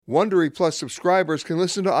Wondery Plus subscribers can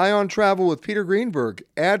listen to Ion Travel with Peter Greenberg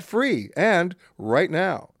ad-free and right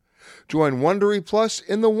now. Join Wondery Plus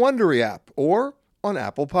in the Wondery app or on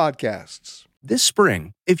Apple Podcasts. This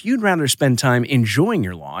spring, if you'd rather spend time enjoying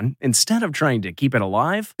your lawn instead of trying to keep it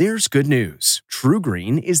alive, there's good news. True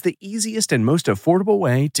Green is the easiest and most affordable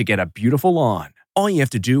way to get a beautiful lawn. All you have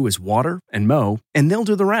to do is water and mow, and they'll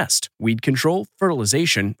do the rest. Weed control,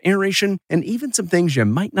 fertilization, aeration, and even some things you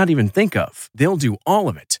might not even think of. They'll do all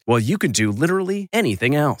of it, while you can do literally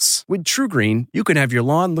anything else. With True Green, you can have your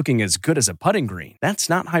lawn looking as good as a putting green. That's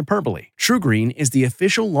not hyperbole. True Green is the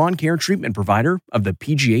official lawn care treatment provider of the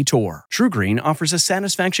PGA Tour. True Green offers a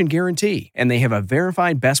satisfaction guarantee, and they have a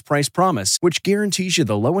verified best price promise, which guarantees you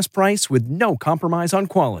the lowest price with no compromise on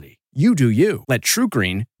quality. You do you. Let True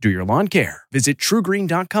Green do your lawn care. Visit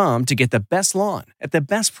truegreen.com to get the best lawn at the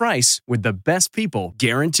best price with the best people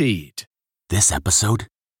guaranteed. This episode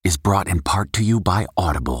is brought in part to you by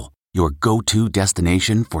Audible, your go-to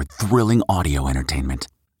destination for thrilling audio entertainment.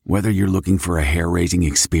 Whether you're looking for a hair-raising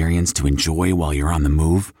experience to enjoy while you're on the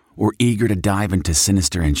move or eager to dive into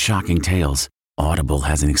sinister and shocking tales, Audible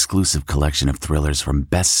has an exclusive collection of thrillers from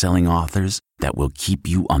best-selling authors that will keep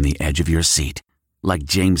you on the edge of your seat. Like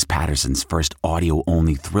James Patterson's first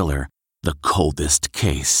audio-only thriller, The Coldest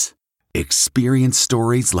Case. Experience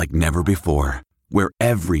stories like never before, where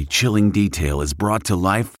every chilling detail is brought to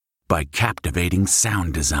life by captivating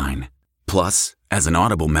sound design. Plus, as an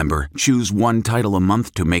Audible member, choose one title a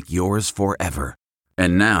month to make yours forever.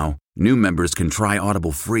 And now, new members can try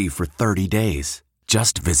Audible free for 30 days.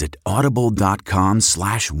 Just visit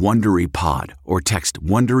audible.com/WonderyPod or text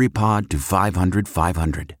WonderyPod to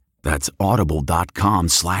 500-500. That's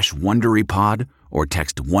audible.com/WonderyPod or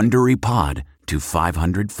text WonderyPod to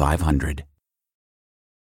 500-500.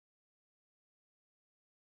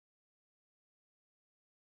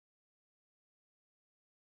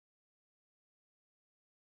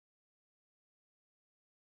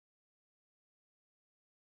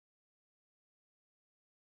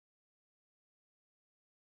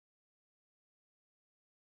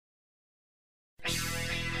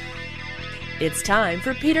 It's time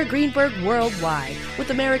for Peter Greenberg Worldwide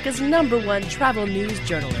with America's #1 travel news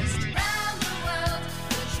journalist.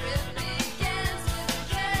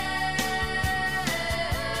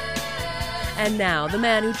 And now, the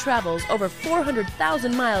man who travels over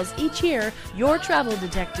 400,000 miles each year, your travel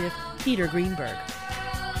detective, Peter Greenberg.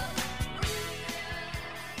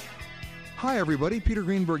 Hi, everybody. Peter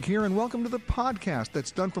Greenberg here, and welcome to the podcast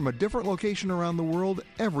that's done from a different location around the world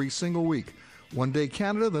every single week. One day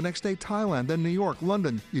Canada, the next day Thailand, then New York,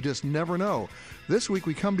 London. You just never know. This week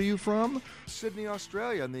we come to you from Sydney,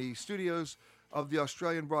 Australia, in the studios of the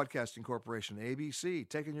Australian Broadcasting Corporation, ABC.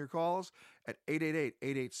 Taking your calls at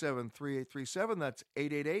 888-887-3837. That's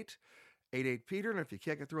 888-88-PETER. And if you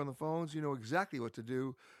can't get through on the phones, you know exactly what to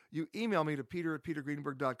do. You email me to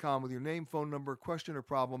peter@petergreenberg.com with your name, phone number, question, or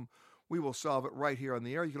problem. We will solve it right here on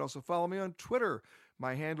the air. You can also follow me on Twitter.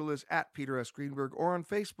 My handle is @PeterSGreenberg, or on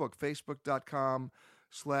Facebook,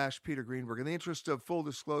 facebook.com/Peter Greenberg. In the interest of full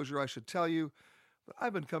disclosure, I should tell you that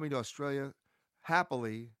I've been coming to Australia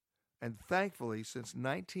happily and thankfully since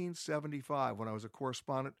 1975, when I was a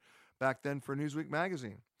correspondent back then for Newsweek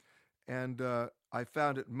magazine. And I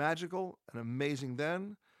found it magical and amazing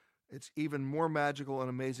then. It's even more magical and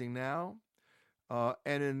amazing now.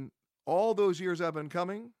 And in all those years I've been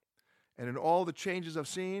coming, and in all the changes I've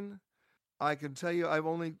seen, I can tell you I've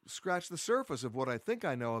only scratched the surface of what I think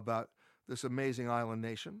I know about this amazing island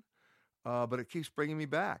nation, but it keeps bringing me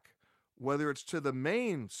back, whether it's to the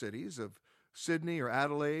main cities of Sydney or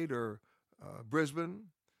Adelaide or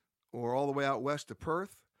Brisbane, or all the way out west to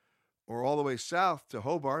Perth, or all the way south to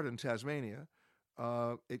Hobart in Tasmania.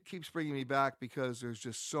 It keeps bringing me back because there's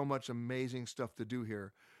just so much amazing stuff to do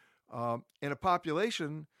here, in a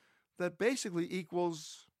population that basically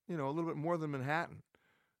equals, a little bit more than Manhattan.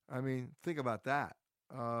 I mean, think about that,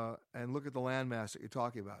 and look at the landmass that you're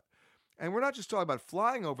talking about. And we're not just talking about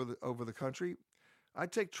flying over the country. I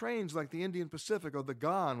take trains like the Indian Pacific or the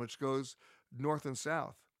GON, which goes north and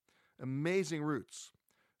south. Amazing routes.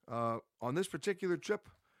 On this particular trip,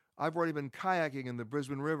 I've already been kayaking in the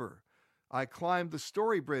Brisbane River. I climbed the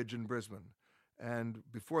Story Bridge in Brisbane. And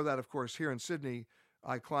before that, of course, here in Sydney,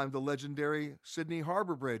 I climbed the legendary Sydney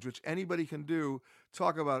Harbour Bridge, which anybody can do.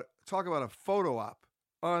 Talk about a photo op.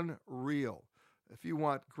 Unreal. If you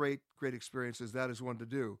want great experiences, that is one to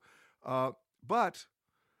do. But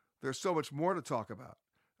there's so much more to talk about.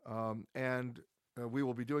 And we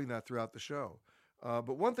will be doing that throughout the show.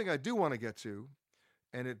 But one thing I do want to get to,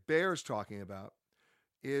 and it bears talking about,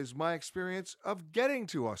 is my experience of getting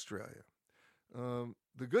to Australia.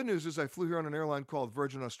 The good news is I flew here on an airline called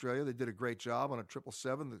Virgin Australia. They did a great job on a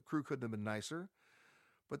 777. The crew couldn't have been nicer.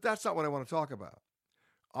 But that's not what I want to talk about.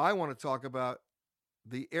 I want to talk about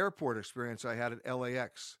the airport experience I had at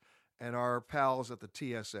LAX and our pals at the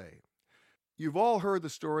TSA. You've all heard the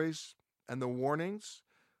stories and the warnings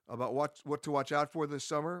about what to watch out for this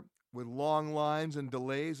summer with long lines and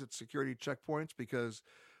delays at security checkpoints because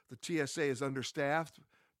the TSA is understaffed.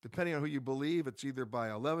 Depending on who you believe, it's either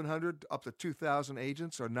by 1,100 up to 2,000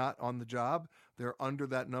 agents are not on the job. They're under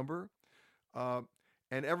that number. And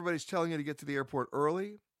everybody's telling you to get to the airport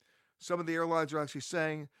early. Some of the airlines are actually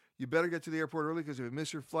saying, you better get to the airport early because if you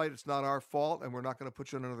miss your flight, it's not our fault and we're not going to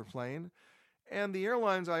put you on another plane. And the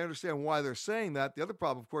airlines, I understand why they're saying that. The other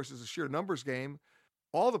problem, of course, is the sheer numbers game.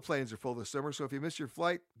 All the planes are full this summer, so if you miss your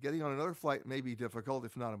flight, getting on another flight may be difficult,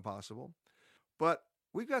 if not impossible. But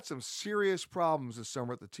we've got some serious problems this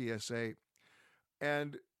summer at the TSA,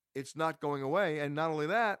 and it's not going away. And not only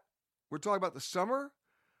that, we're talking about the summer.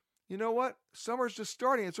 You know what? Summer's just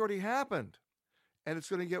starting. It's already happened, and it's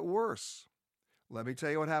going to get worse. Let me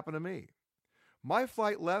tell you what happened to me. My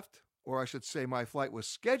flight left, or I should say my flight was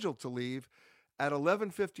scheduled to leave at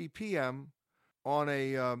 11:50 p.m. on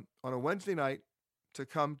a Wednesday night to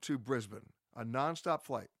come to Brisbane, a nonstop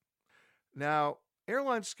flight. Now,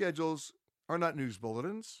 airline schedules are not news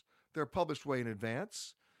bulletins. They're published way in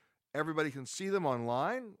advance. Everybody can see them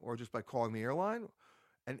online or just by calling the airline,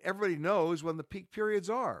 and everybody knows when the peak periods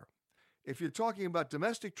are. If you're talking about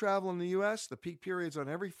domestic travel in the U.S., the peak periods on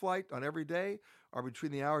every flight, on every day, are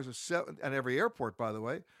between the hours of 7, and every airport, by the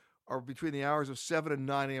way, are between the hours of 7 and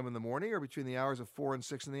 9 a.m. in the morning or between the hours of 4 and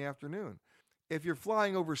 6 in the afternoon. If you're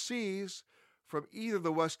flying overseas from either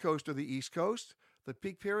the West Coast or the East Coast, the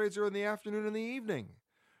peak periods are in the afternoon and the evening.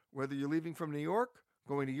 Whether you're leaving from New York,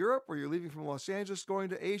 going to Europe, or you're leaving from Los Angeles, going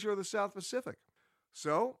to Asia or the South Pacific.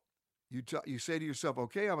 So you say to yourself,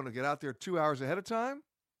 okay, I'm going to get out there 2 hours ahead of time.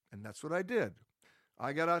 And that's what I did.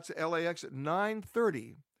 I got out to LAX at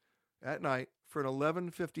 9:30 at night for an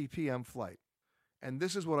 11:50 p.m. flight. And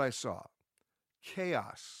this is what I saw.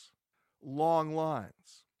 Chaos. Long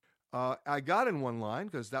lines. I got in one line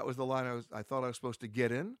because that was the line I thought I was supposed to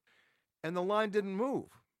get in. And the line didn't move.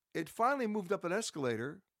 It finally moved up an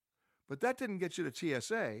escalator, but that didn't get you to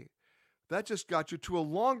TSA. That just got you to a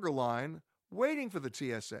longer line waiting for the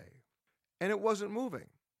TSA. And it wasn't moving.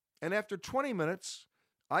 And after 20 minutes,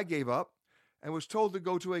 I gave up and was told to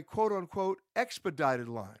go to a quote-unquote expedited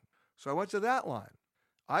line. So I went to that line.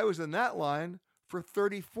 I was in that line for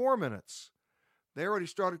 34 minutes. They already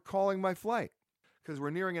started calling my flight because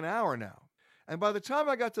we're nearing an hour now. And by the time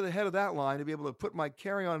I got to the head of that line to be able to put my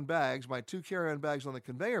carry-on bags, my 2 carry-on bags on the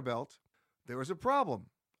conveyor belt, there was a problem,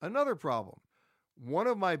 another problem. One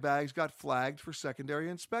of my bags got flagged for secondary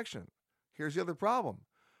inspection. Here's the other problem.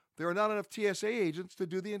 There are not enough TSA agents to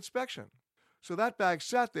do the inspection. So that bag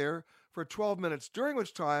sat there for 12 minutes, during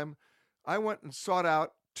which time I went and sought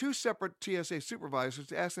out 2 separate TSA supervisors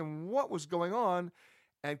to ask them what was going on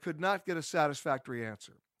and could not get a satisfactory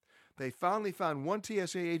answer. They finally found one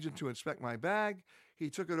TSA agent to inspect my bag.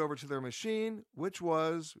 He took it over to their machine, which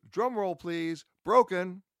was, drum roll please,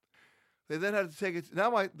 broken. They then had to take it.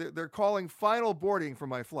 Now they're calling final boarding for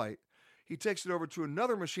my flight. He takes it over to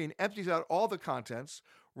another machine, empties out all the contents,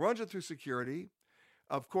 runs it through security.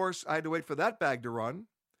 Of course, I had to wait for that bag to run.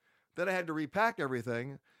 Then I had to repack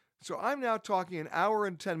everything. So I'm now talking an hour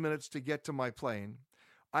and 10 minutes to get to my plane.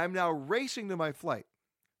 I'm now racing to my flight.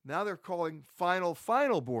 Now they're calling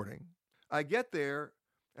final boarding. I get there,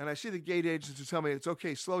 and I see the gate agents who tell me, it's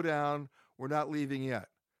okay, slow down, we're not leaving yet.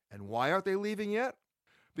 And why aren't they leaving yet?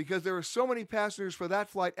 Because there were so many passengers for that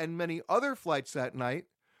flight and many other flights that night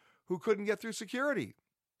who couldn't get through security.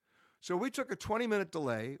 So we took a 20-minute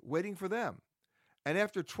delay waiting for them. And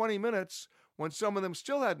after 20 minutes, when some of them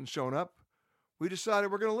still hadn't shown up, we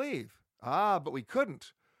decided we're going to leave. But we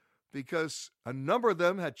couldn't because a number of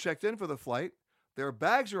them had checked in for the flight. Their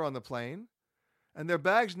bags are on the plane, and their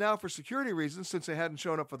bags now, for security reasons, since they hadn't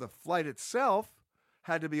shown up for the flight itself,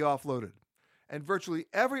 had to be offloaded. And virtually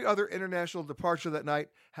every other international departure that night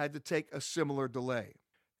had to take a similar delay.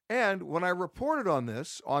 And when I reported on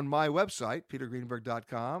this on my website,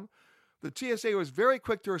 petergreenberg.com, the TSA was very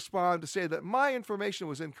quick to respond to say that my information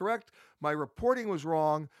was incorrect, my reporting was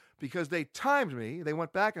wrong, because they timed me. They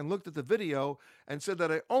went back and looked at the video and said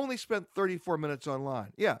that I only spent 34 minutes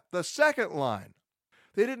online. Yeah, the second line.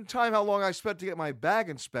 They didn't time how long I spent to get my bag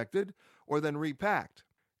inspected or then repacked.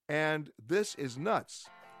 And this is nuts,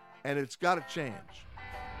 and it's got to change.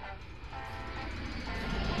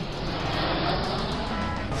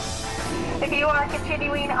 If you are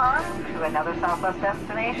continuing on to another Southwest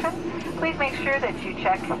destination, please make sure that you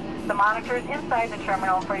check the monitors inside the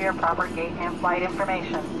terminal for your proper gate and flight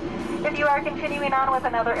information. If you are continuing on with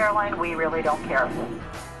another airline, we really don't care.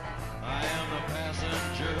 I am the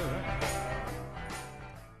passenger.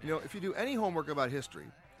 You know, if you do any homework about history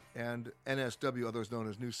and NSW, otherwise known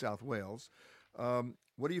as New South Wales,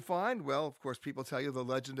 what do you find? Well, of course, people tell you the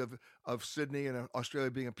legend of Sydney and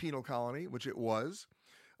Australia being a penal colony, which it was,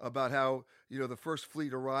 about how, you know, the first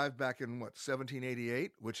fleet arrived back in,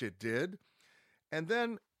 1788, which it did. And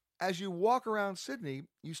then as you walk around Sydney,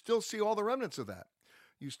 you still see all the remnants of that.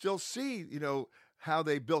 You still see, you know, how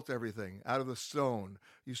they built everything out of the stone.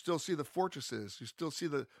 You still see the fortresses. You still see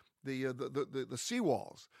the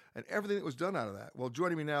seawalls and everything that was done out of that. Well,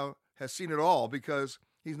 joining me now has seen it all because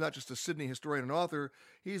he's not just a Sydney historian and author.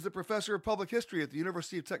 He's the professor of public history at the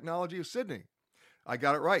University of Technology of Sydney. I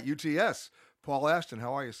got it right, UTS. Paul Ashton,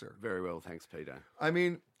 how are you, sir? Very well, thanks, Peter. I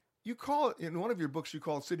mean, you call it, in one of your books, you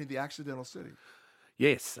call Sydney the accidental city.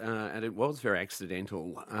 Yes, and it was very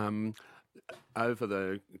accidental. Over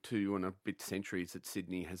the 2 and a bit centuries that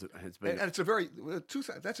Sydney has been, and it's a very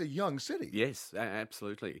that's a young city. Yes,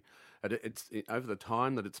 absolutely. Over the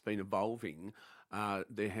time that it's been evolving,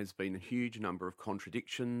 there has been a huge number of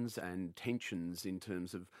contradictions and tensions in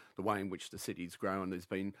terms of the way in which the city's grown. There's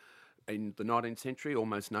been, in the 19th century,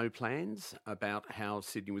 almost no plans about how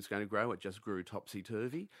Sydney was going to grow. It just grew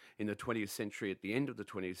topsy-turvy. In the 20th century, at the end of the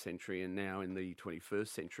 20th century, and now in the 21st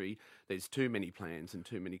century, there's too many plans and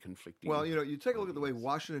too many conflicting... Well, you know, you take a look at the way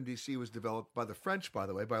Washington, D.C. was developed by the French, by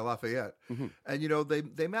the way, by Lafayette, and, you know,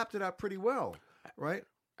 they mapped it out pretty well, right?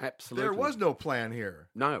 Absolutely. There was no plan here.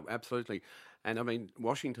 No, absolutely. And, I mean,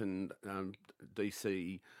 Washington,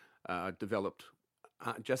 D.C. Developed...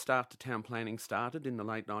 just after town planning started in the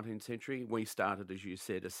late 19th century. We started, as you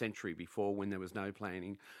said, a century before when there was no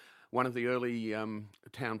planning. One of the early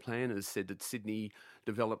town planners said that Sydney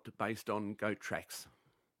developed based on goat tracks.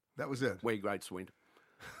 That was it? Where goats went.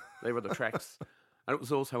 They were the tracks. And it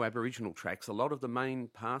was also Aboriginal tracks. A lot of the main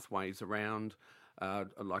pathways around,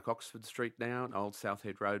 like Oxford Street now, Old South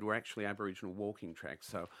Head Road, were actually Aboriginal walking tracks.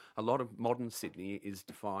 So a lot of modern Sydney is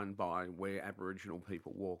defined by where Aboriginal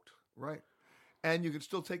people walked. Right. And you can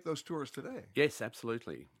still take those tours today. Yes,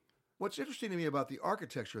 absolutely. What's interesting to me about the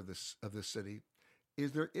architecture of this city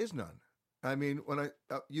is there is none. I mean, when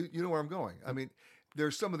you know where I'm going. I mean,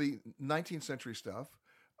 there's some of the 19th century stuff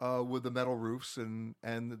with the metal roofs and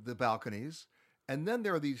the balconies, and then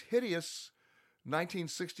there are these hideous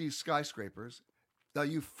 1960s skyscrapers. Now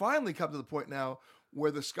you finally come to the point now where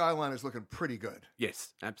the skyline is looking pretty good.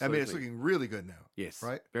 Yes, absolutely. I mean, it's looking really good now. Yes,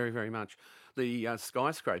 right? Very, very much. The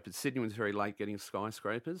skyscrapers, Sydney was very late getting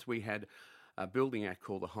skyscrapers. We had a building act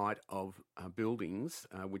called the Height of Buildings,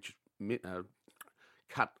 which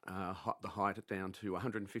cut the height down to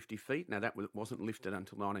 150 feet. Now, that wasn't lifted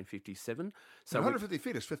until 1957. So 150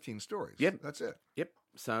 feet is 15 stories. Yep. That's it. Yep.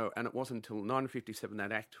 So, and it wasn't until 1957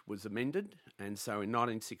 that act was amended. And so in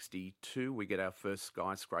 1962, we get our first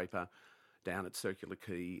skyscraper down at Circular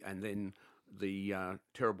Quay, and then the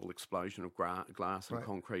terrible explosion of glass and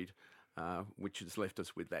concrete, which has left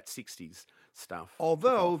us with that 60s stuff.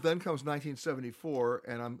 Although then comes 1974,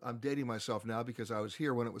 and I'm dating myself now because I was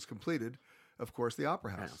here when it was completed, of course, the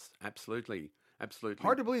Opera House. Absolutely, absolutely.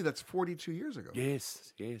 Hard to believe that's 42 years ago.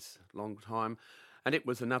 Yes, long time. And it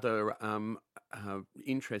was another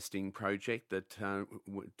interesting project that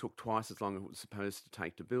took twice as long as it was supposed to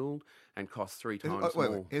take to build and cost 3 times more.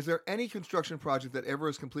 Wait. Is there any construction project that ever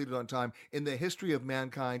is completed on time in the history of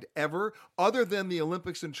mankind ever, other than the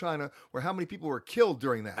Olympics in China, where how many people were killed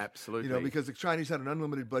during that? Absolutely. You know, because the Chinese had an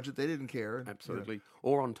unlimited budget. They didn't care. Absolutely. You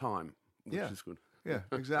know. Or on time, which is good. Yeah,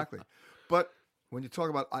 exactly. But when you talk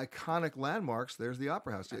about iconic landmarks, there's the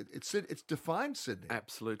Opera House. It's defined Sydney.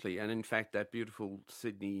 Absolutely. And in fact, that beautiful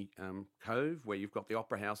Sydney Cove, where you've got the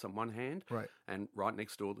Opera House on one hand, right, and right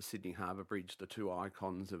next door the Sydney Harbour Bridge, the two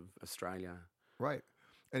icons of Australia. Right.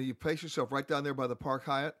 And you place yourself right down there by the Park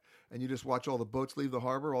Hyatt, and you just watch all the boats leave the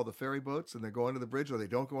harbour, all the ferry boats, and they go under the bridge or they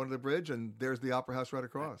don't go under the bridge, and there's the Opera House right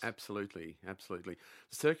across. Absolutely, absolutely.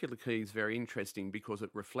 The Circular Quay is very interesting because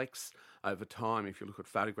it reflects over time, if you look at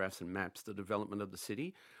photographs and maps, the development of the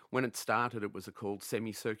city. When it started, it was called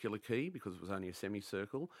Semicircular Quay because it was only a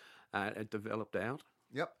semicircle. It developed out.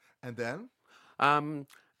 Yep. And then?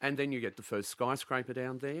 And then you get the first skyscraper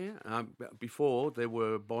down there. Before, there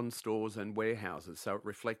were bond stores and warehouses, so it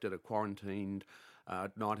reflected a quarantined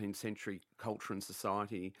 19th century culture and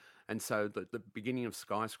society. And so the beginning of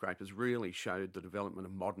skyscrapers really showed the development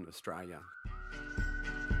of modern Australia.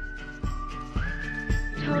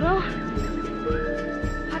 Toto,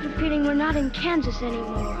 I have a feeling we're not in Kansas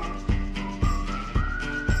anymore.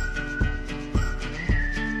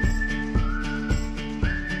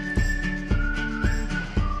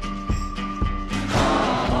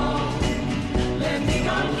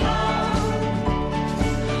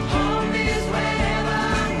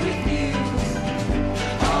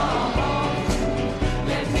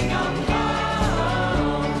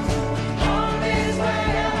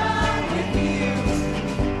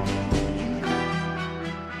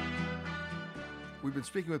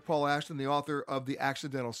 speaking with Paul Ashton, the author of The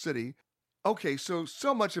Accidental City. Okay, so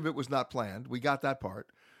much of it was not planned. We got that part.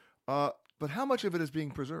 But how much of it is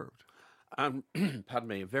being preserved? Pardon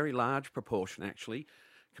me, a very large proportion, actually,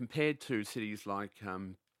 compared to cities like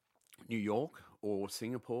New York or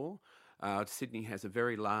Singapore. Sydney has a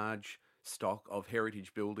very large stock of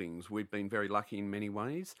heritage buildings. We've been very lucky in many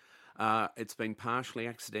ways. It's been partially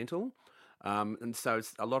accidental. And so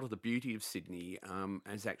a lot of the beauty of Sydney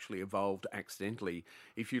has actually evolved accidentally.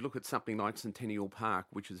 If you look at something like Centennial Park,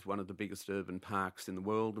 which is one of the biggest urban parks in the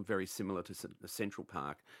world and very similar to the Central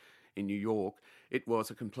Park in New York, it was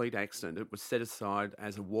a complete accident. It was set aside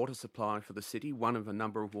as a water supply for the city, one of a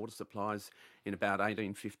number of water supplies in about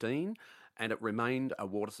 1815. And it remained a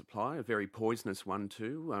water supply, a very poisonous one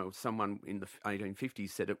too. Someone in the 1850s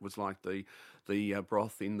said it was like the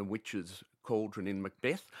broth in the witch's cauldron in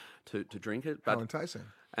Macbeth to drink it. How enticing.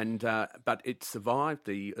 But it survived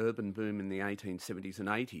the urban boom in the 1870s and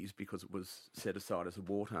 80s because it was set aside as a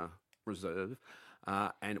water reserve.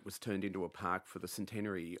 And it was turned into a park for the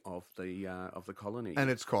centenary of the colony. And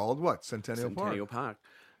it's called what? Centennial Park.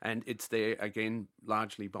 And it's there, again,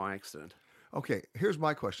 largely by accident. Okay, here's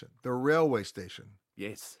my question. The railway station.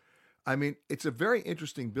 Yes. I mean, it's a very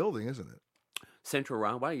interesting building, isn't it? Central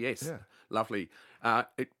Railway, yes. Yeah. Lovely.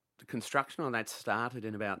 The construction on that started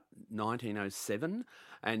in about 1907,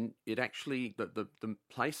 and it actually, the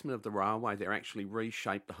placement of the railway there actually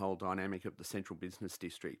reshaped the whole dynamic of the central business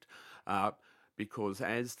district. Because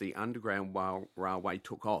as the Underground Railway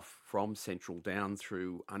took off from Central down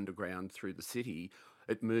through Underground through the city,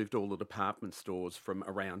 it moved all the department stores from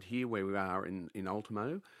around here, where we are in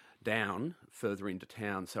Ultimo, down further into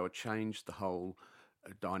town. So it changed the whole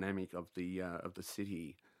dynamic of the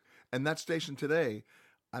city. And that station today,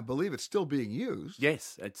 I believe it's still being used.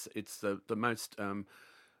 Yes, it's the most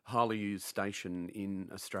highly used station in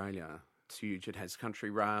Australia. It's huge. It has country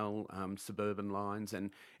rail, suburban lines, and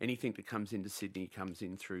anything that comes into Sydney comes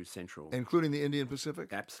in through Central. Including the Indian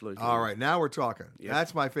Pacific? Absolutely. All right, now we're talking. Yep.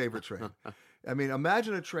 That's my favorite train. I mean,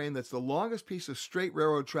 imagine a train that's the longest piece of straight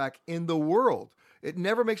railroad track in the world. It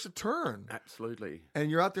never makes a turn. Absolutely.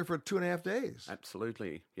 And you're out there for 2.5 days.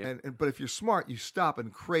 Absolutely. Yeah. But if you're smart, you stop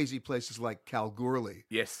in crazy places like Kalgoorlie.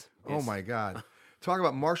 Yes. Oh, my God. Talk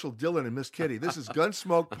about Marshall Dillon and Miss Kitty. This is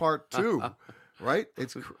Gunsmoke Part 2, right?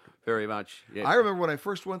 It's very much. Yeah. I remember when I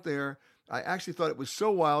first went there, I actually thought it was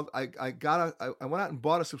so wild. I went out and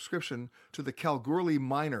bought a subscription to the Kalgoorlie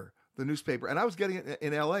Miner, the newspaper, and I was getting it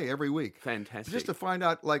in L.A. every week. Fantastic. Just to find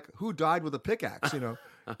out like who died with a pickaxe.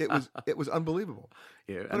 It was unbelievable.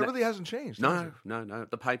 Yeah, but it really hasn't changed. No.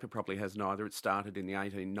 The paper probably hasn't either. It started in the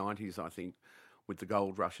 1890s, I think, with the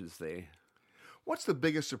gold rushes there. What's the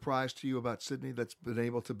biggest surprise to you about Sydney that's been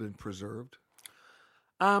able to be preserved?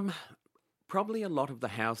 Probably a lot of the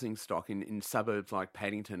housing stock in suburbs like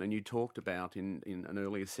Paddington, and you talked about in an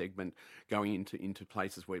earlier segment going into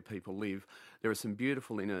places where people live. There are some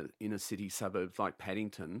beautiful inner city suburbs like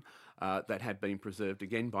Paddington that have been preserved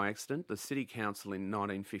again by accident. The City Council in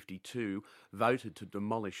 1952 voted to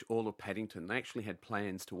demolish all of Paddington. They actually had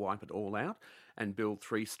plans to wipe it all out and build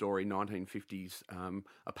 3-story 1950s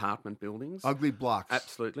apartment buildings. Ugly blocks.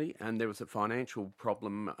 Absolutely. And there was a financial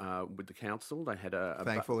problem with the council. They had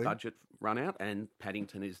a budget run out, and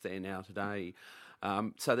Paddington is there now today.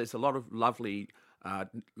 So there's a lot of lovely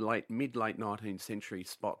mid-late 19th century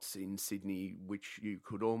spots in Sydney which you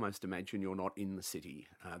could almost imagine you're not in the city,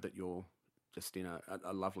 that you're just in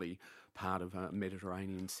a lovely part of a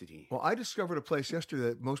Mediterranean city. Well, I discovered a place yesterday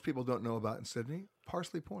that most people don't know about in Sydney,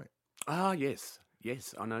 Parsley Point. Ah, yes.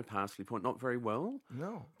 Yes, I know Parsley Point. Not very well.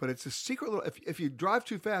 No, but it's a secret little... If you drive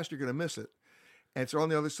too fast, you're going to miss it. And it's on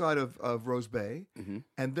the other side of Rose Bay. Mm-hmm.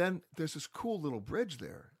 And then there's this cool little bridge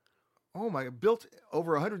there. Oh, my... Built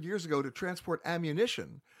over 100 years ago to transport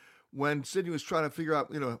ammunition when Sydney was trying to figure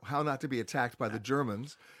out, how not to be attacked by the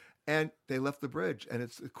Germans. And they left the bridge. And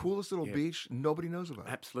it's the coolest little beach nobody knows about.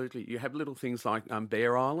 Absolutely. You have little things like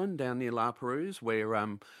Bear Island down near La Perouse, where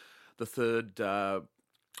the third...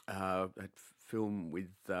 that film with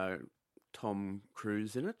Tom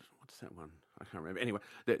Cruise in it. What's that one? I can't remember. Anyway,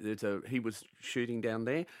 he was shooting down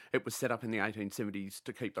there. It was set up in the 1870s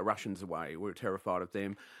to keep the Russians away. We were terrified of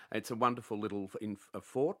them. It's a wonderful little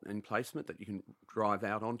fort emplacement that you can drive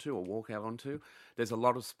out onto or walk out onto. There's a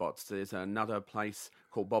lot of spots. There's another place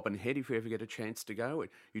called Bobbin Head if you ever get a chance to go.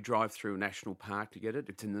 You drive through a national park to get it.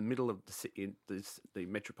 It's in the middle of the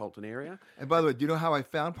metropolitan area. And by the way, do you know how I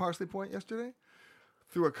found Parsley Point yesterday?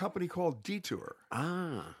 Through a company called Detour.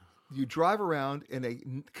 Ah. You drive around in a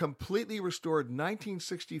completely restored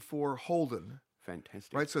 1964 Holden.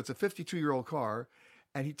 Fantastic. Right, so it's a 52-year-old car,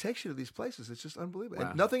 And he takes you to these places. It's just unbelievable. Wow.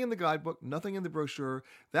 And nothing in the guidebook, nothing in the brochure.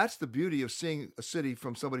 That's the beauty of seeing a city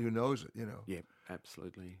from somebody who knows it, Yeah,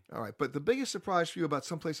 absolutely. All right. But the biggest surprise for you about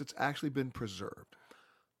someplace that's actually been preserved?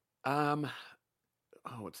 That's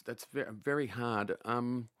very, very hard.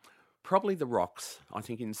 Probably the Rocks, I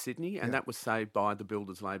think, in Sydney, and that was saved by the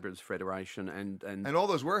Builders Labourers Federation, and all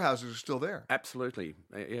those warehouses are still there. Absolutely,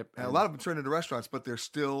 yep. And a lot of them turned into restaurants, but they're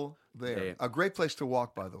still there. Yeah. A great place to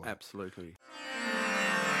walk, by the way. Absolutely.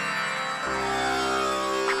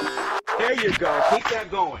 There you go. Keep that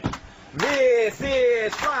going. This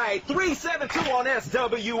is Flight 372 on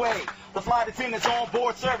SWA. The flight attendant's on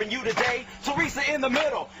board serving you today. Teresa in the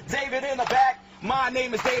middle, David in the back. My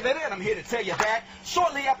name is David, and I'm here to tell you that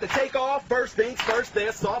shortly after takeoff, first things first,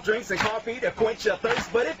 there's soft drinks and coffee to quench your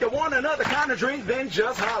thirst. But if you want another kind of drink, then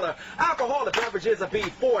just holler. Alcoholic beverages will be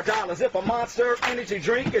 $4. If a Monster energy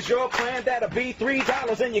drink is your plan, that'll be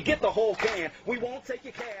 $3, and you get the whole can. We won't take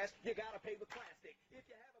your cash. You gotta pay with plastic. If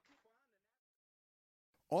you have a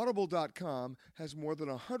coupon... Audible.com has more than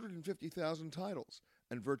 150,000 titles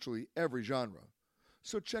and virtually every genre.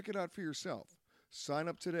 So check it out for yourself. Sign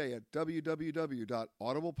up today at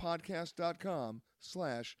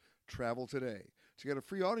www.audiblepodcast.com/travel today to get a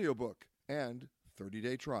free audiobook and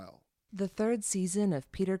 30-day trial. The third season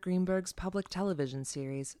of Peter Greenberg's public television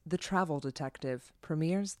series, The Travel Detective,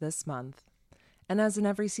 premieres this month. And as in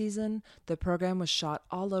every season, the program was shot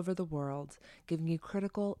all over the world, giving you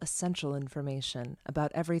critical, essential information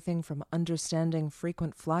about everything from understanding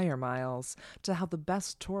frequent flyer miles to how the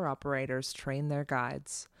best tour operators train their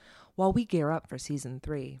guides. While we gear up for Season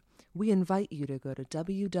 3, we invite you to go to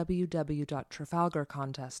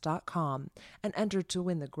www.trafalgarcontest.com and enter to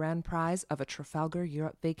win the grand prize of a Trafalgar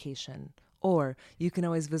Europe vacation. Or you can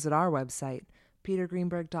always visit our website,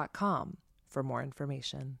 petergreenberg.com, for more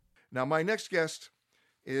information. Now, my next guest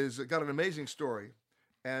is got an amazing story,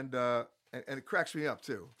 and it cracks me up,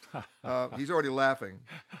 too. He's already laughing.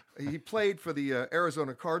 He played for the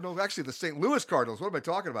Arizona Cardinals, actually the St. Louis Cardinals. What am I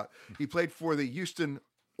talking about? He played for the Houston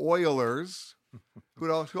Oilers. Who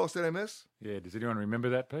else did I miss? Yeah, does anyone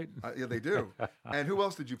remember that, Pete? Yeah, they do. And who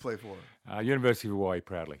else did you play for? University of Hawaii,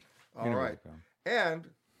 proudly. All right. And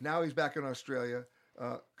now he's back in Australia.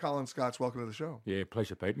 Colin Scotts, welcome to the show. Yeah,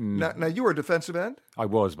 pleasure, Pete. Now, you were a defensive end? I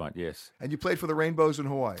was, mate, yes. And you played for the Rainbows in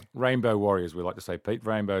Hawaii? Rainbow Warriors, we like to say, Pete.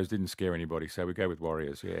 Rainbows didn't scare anybody, so we go with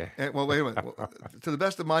Warriors, yeah. And, well, wait a minute. To the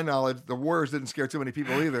best of my knowledge, the Warriors didn't scare too many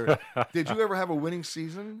people either. Did you ever have a winning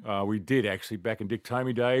season? We did, actually, back in Dick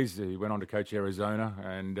Tomey days. He went on to coach Arizona.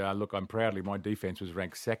 And, look, my defence was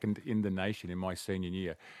ranked second in the nation in my senior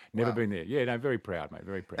year. Never been there. Yeah, no, very proud, mate,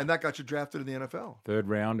 very proud. And that got you drafted in the NFL? Third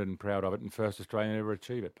round, and proud of it, and first Australian ever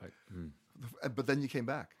achieve it, Pete. But then you came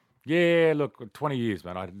back. Yeah, look, 20 years,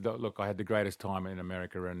 man. I had the greatest time in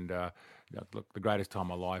America, and the greatest time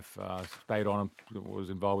of my life. Stayed on, was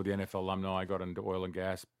involved with the NFL alumni. I got into oil and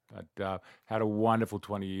gas, but had a wonderful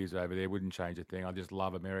 20 years over there. Wouldn't change a thing. I just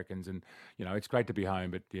love Americans, and it's great to be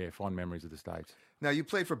home. But yeah, fond memories of the States. Now you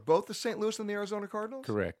played for both the St. Louis and the Arizona Cardinals?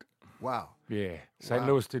 Correct. Wow. Yeah, St.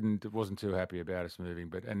 Louis wasn't too happy about us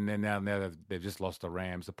moving, and then now they've just lost the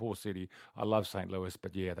Rams, the poor city. I love St. Louis,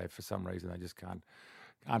 but yeah, they for some reason they just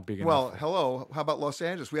aren't big enough. Well, hello, how about Los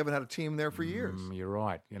Angeles? We haven't had a team there for years. You're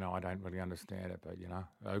right. I don't really understand it, but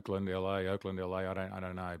Oakland, LA. I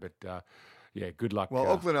don't know, but. Yeah, good luck. Well,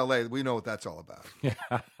 Oakland, LA, we know what that's all about.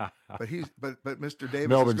 But Mr. Davis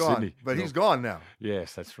Melbourne, is gone. Sydney. But he's gone now.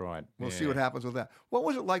 Yes, that's right. We'll see what happens with that. What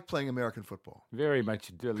was it like playing American football? Very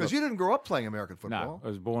much. Because you didn't grow up playing American football. No, I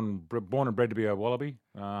was born and bred to be a Wallaby.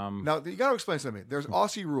 Now, you got to explain something. There's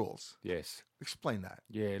Aussie rules. Yes. Explain that.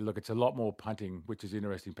 Yeah, look, it's a lot more punting, which is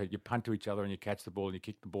interesting, Pete. You punt to each other and you catch the ball and you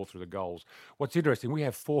kick the ball through the goals. What's interesting, we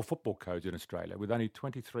have 4 football codes in Australia with only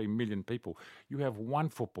 23 million people. You have 1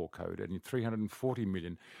 football code and 340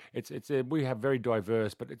 million. We have very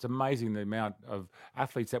diverse, but it's amazing the amount of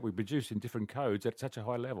athletes that we produce in different codes at such a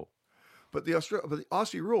high level. But the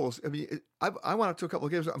Aussie rules, I mean, I went up to a couple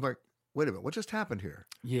of games. I'm like, wait a minute, what just happened here?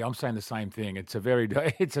 Yeah, I'm saying the same thing. It's a very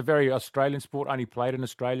Australian sport, only played in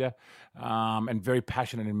Australia, and very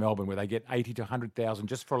passionate in Melbourne, where they get 80 to 100,000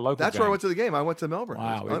 just for a local game. That's where I went to the game. I went to Melbourne.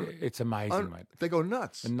 Wow, it's amazing, mate. They go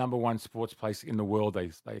nuts. The number 1 sports place in the world,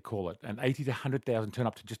 they call it, and 80 to 100,000 turn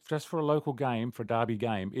up to just for a local game, for a derby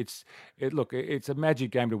game. It's a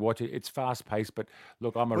magic game to watch. It's fast paced, but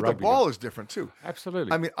look, I'm a rugby. But the ball is different too.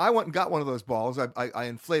 Absolutely. I mean, I went and got one of those balls. I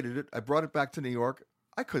inflated it. I brought it back to New York.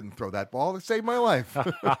 I couldn't throw that ball. It saved my life.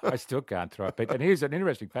 I still can't throw it, Pete. And here's an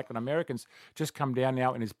interesting fact: when Americans just come down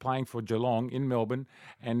now and is playing for Geelong in Melbourne,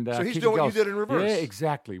 and So he's kicking doing what you goals. did in reverse. Yeah,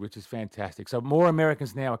 exactly, which is fantastic. So more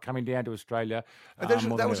Americans now are coming down to Australia. And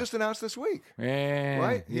more that than was ever. just announced this week. Yeah,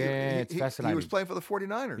 Right? it's fascinating. He was playing for the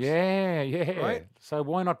 49ers. Yeah. Right? So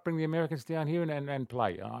why not bring the Americans down here and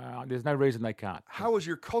play? There's no reason they can't. How was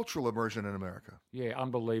your cultural immersion in America? Yeah,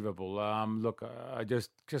 unbelievable. Look, I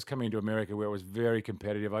just coming into America where it was very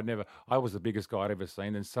competitive. I was the biggest guy I'd ever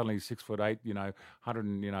seen, and suddenly 6'8", 100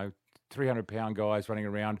 and 300-pound guys running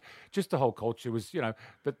around. Just the whole culture was,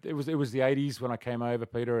 but it was the 80s when I came over,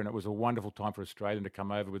 Peter, and it was a wonderful time for Australian to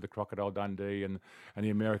come over with the Crocodile Dundee and the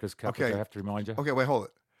America's Cup, which I have to remind you. Okay, wait, hold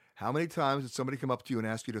it. How many times did somebody come up to you and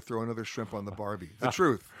ask you to throw another shrimp on the Barbie? The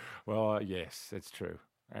truth. Well, yes, it's true.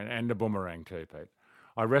 And the boomerang too, Pete.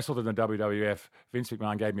 I wrestled in the WWF. Vince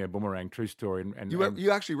McMahon gave me a boomerang, true story. And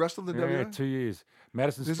You actually wrestled in the WWF? 2 years.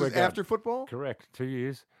 Madison This Square is Garden. after football? Correct, 2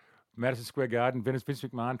 years. Madison Square Garden, Vince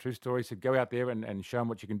McMahon, true story, said, go out there and show them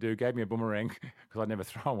what you can do. Gave me a boomerang because I'd never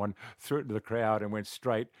thrown one, threw it into the crowd and went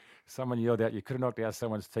straight. Someone yelled out, you could have knocked out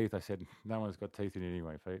someone's teeth. I said, no one's got teeth in it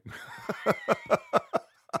anyway, Pete.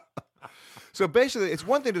 So basically, it's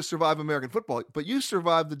one thing to survive American football, but you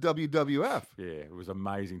survived the WWF. Yeah, it was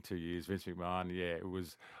amazing 2 years. Vince McMahon, it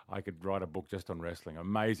was, I could write a book just on wrestling.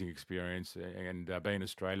 Amazing experience. And being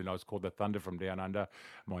Australian, I was called the Thunder from Down Under.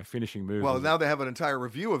 My finishing move Well, was now they have an entire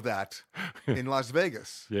review of that in Las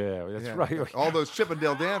Vegas. Yeah, that's right. All those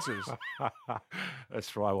Chippendale dancers.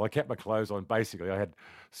 That's right. Well, I kept my clothes on, basically. I had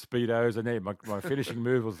Speedos, and my finishing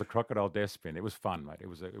move was the crocodile death spin. It was fun, mate.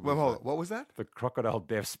 Well, hold on. What was that? The crocodile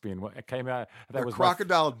death spin. It came out. That was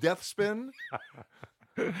crocodile death spin?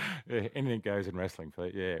 Yeah, anything goes in wrestling,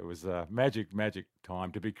 Pete. Yeah, it was a magic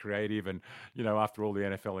time to be creative, and after all the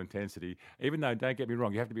NFL intensity. Even though, don't get me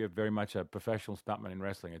wrong, you have to be very much a professional stuntman in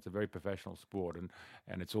wrestling. It's a very professional sport,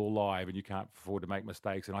 and it's all live, and you can't afford to make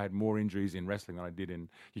mistakes. And I had more injuries in wrestling than I did in.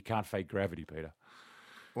 You can't fake gravity, Peter.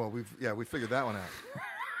 Well, we figured that one out.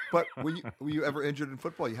 But were you ever injured in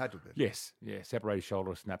football? You had to be. Yes, separated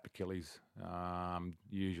shoulder, snapped Achilles,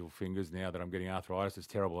 usual fingers. Now that I'm getting arthritis, it's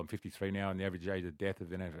terrible. I'm 53 now, and the average age of death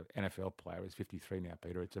of an NFL player is 53 now,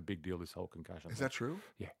 Peter. It's a big deal, this whole concussion. Is that true?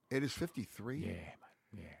 Yeah. It is 53? Yeah, mate.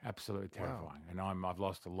 Yeah, absolutely terrifying. Wow. And I've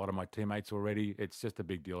lost a lot of my teammates already. It's just a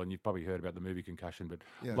big deal. And you've probably heard about the movie Concussion, but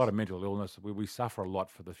a lot of mental illness. We suffer a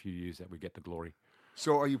lot for the few years that we get the glory.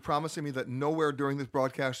 So are you promising me that nowhere during this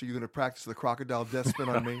broadcast are you going to practice the crocodile death spin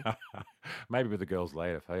on me? Maybe with the girls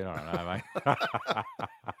later, Pete. I don't know, mate.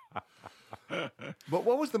 But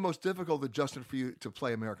what was the most difficult adjustment for you to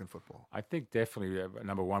play American football? I think definitely,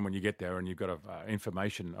 number one, when you get there and you've got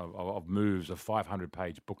information of moves, a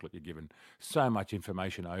 500-page booklet you're given, so much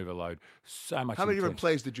information overload, so much. How many different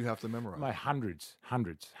plays did you have to memorize? My hundreds.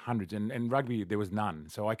 And rugby, there was none.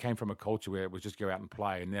 So I came from a culture where it was just go out and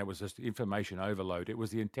play, and there was just information overload. It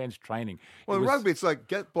was the intense training. Well, in rugby, it's like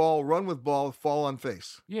get ball, run with ball, fall on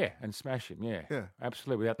face. Yeah, and smash him, yeah.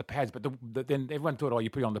 Absolutely, without the pads. But then everyone thought, you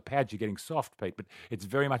put on the pads, you're getting soft, Pete. But it's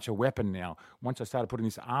very much a weapon now. Once I started putting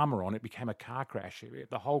this armour on, it became a car crash.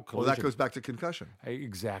 The whole collision. Well, that goes back to concussion.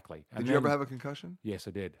 Exactly. Did you ever have a concussion? Yes,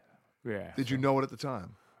 I did. Yeah. Did you know it at the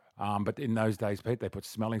time? But in those days, Pete, they put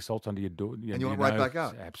smelling salts under your door. And you went right back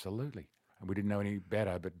out? Absolutely. And we didn't know any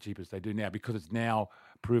better, but jeepers, they do now, because it's now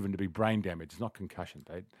proven to be brain damage. It's not concussion,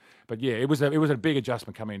 Pete. But yeah, it was a big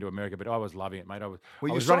adjustment coming into America, but I was loving it, mate.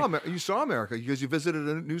 You saw America because you visited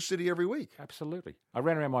a new city every week. Absolutely. I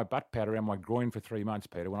ran around my butt pad around my groin for 3 months,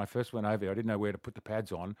 Peter. When I first went over there, I didn't know where to put the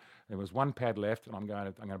pads on. There was one pad left, and I'm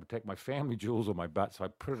going to protect my family jewels on my butt, so I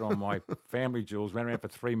put it on my family jewels, ran around for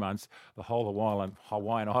 3 months. The whole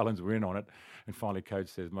Hawaiian Islands were in on it. And finally, Coach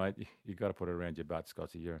says, mate, you got to put it around your butt,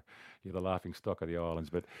 Scotty. You're the laughing stock of the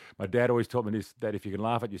islands. But my dad always taught me this, that if you can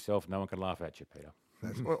laugh at yourself, no one can laugh at you, Peter.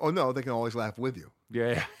 No, they can always laugh with you.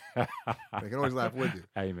 Yeah. They can always laugh with you.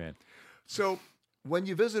 Amen. So when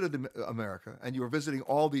you visited America and you were visiting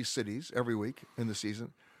all these cities every week in the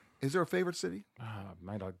season, is there a favorite city?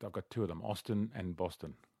 Mate, I've got two of them, Austin and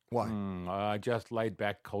Boston. Why? Just laid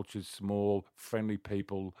back cultures, small, friendly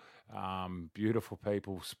people, beautiful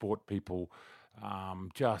people, sport people.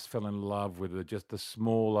 Just fell in love with just the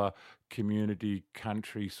smaller community,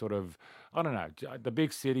 country sort of, I don't know, the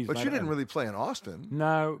big cities. But you didn't really play in Austin.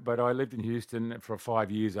 No, but I lived in Houston for 5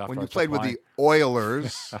 years after when I you played with the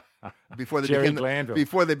Oilers before they Jerry became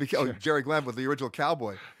Glanville. Jerry Glanville, the original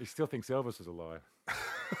cowboy. He still thinks Elvis is alive.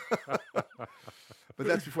 But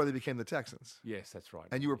that's before they became the Texans. Yes, that's right.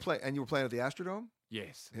 And you were playing at the Astrodome?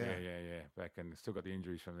 Yes. Yeah. Back and still got the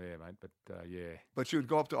injuries from there, mate. But yeah. But you would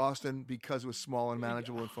go up to Austin because it was small and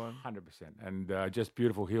manageable and fun? 100%. And just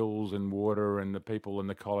beautiful hills and water and the people and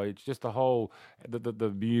the college, just the whole, the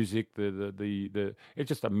music, the it's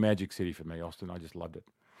just a magic city for me, Austin. I just loved it.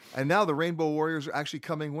 And now the Rainbow Warriors are actually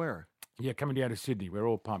coming where? Yeah, coming down to Sydney. We're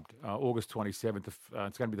all pumped. August 27th. It's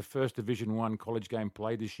going to be the first Division 1 college game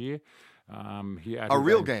played this year. A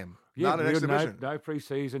real game, not an exhibition. No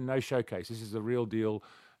pre-season, no showcase. This is the real deal.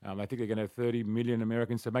 I think they're going to have 30 million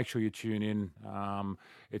Americans, so make sure you tune in.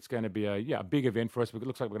 It's going to be a big event for us. It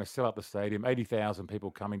looks like we're going to sell out the stadium. 80,000 people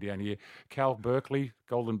coming down here. Cal Berkeley,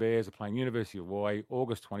 Golden Bears are playing University of Hawaii,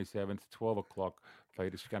 August 27th, 12 o'clock.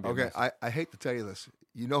 It's going to be I hate to tell you this.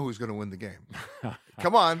 You know who's going to win the game.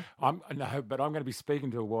 Come on. But I'm going to be speaking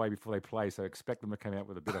to Hawaii before they play, so expect them to come out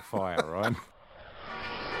with a bit of fire, right?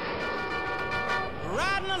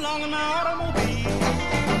 Riding along in my automobile,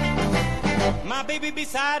 my baby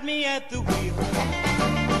beside me at the wheel,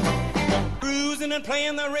 cruising and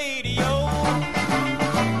playing the radio,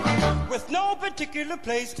 with no particular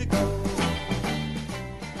place to go.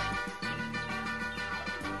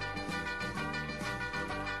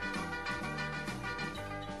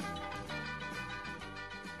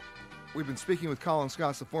 We've been speaking with Colin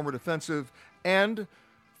Scott, the former defensive end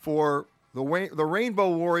for the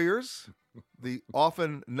Rainbow Warriors, the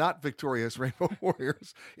often not victorious Rainbow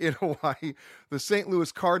Warriors in Hawaii, the St.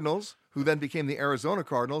 Louis Cardinals, who then became the Arizona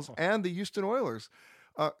Cardinals, and the Houston Oilers.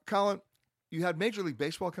 Colin, you had Major League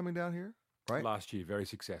Baseball coming down here, right? Last year, very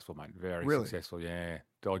successful, mate. Very really? Successful, yeah.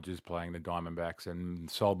 Dodgers playing the Diamondbacks and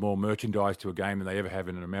sold more merchandise to a game than they ever have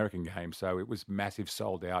in an American game. So it was massive,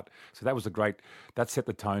 sold out. So that was that set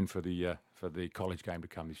the tone for the college game to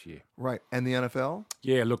come this year. Right. And the NFL?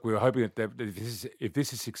 Yeah, look, we were hoping that if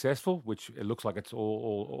this is successful, which it looks like it's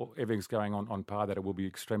all everything's going on par, that it will be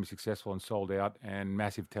extremely successful and sold out and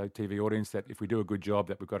massive TV audience, that if we do a good job,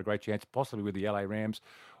 that we've got a great chance, possibly with the LA Rams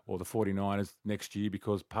or the 49ers next year,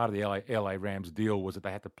 because part of the LA Rams deal was that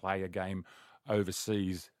they had to play a game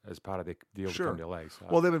overseas as part of their deal to come to LA. So.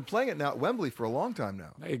 Well, they've been playing it now at Wembley for a long time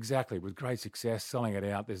now. Exactly, with great success, selling it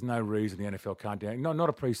out. There's no reason the NFL can't down. Not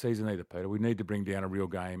a pre-season either, Peter. We need to bring down a real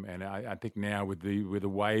game, and I think now with the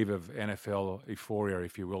wave of NFL euphoria,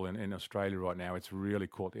 if you will, in Australia right now, it's really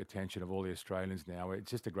caught the attention of all the Australians now.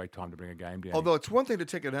 It's just a great time to bring a game down. Although it's one thing to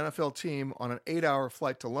take an NFL team on an 8-hour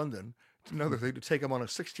flight to London. It's another thing to take them on a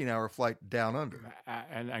 16-hour flight down under.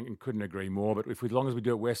 And couldn't agree more. But as long as we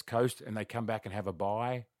do it West Coast and they come back and have a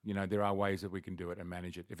bye, there are ways that we can do it and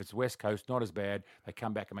manage it. If it's West Coast, not as bad. They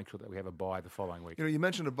come back and make sure that we have a bye the following week. You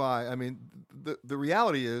mentioned a bye. I mean, the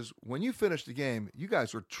reality is when you finished the game, you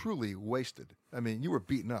guys were truly wasted. I mean, you were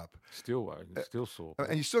beaten up. Still sore.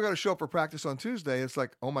 And you still got to show up for practice on Tuesday. It's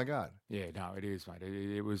like, oh my God. Yeah, no, it is, mate.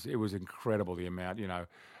 It was incredible, the amount,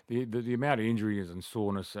 the amount of injuries and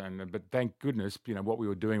soreness, but thank goodness, what we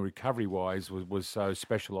were doing recovery-wise was so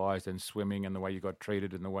specialised, and swimming and the way you got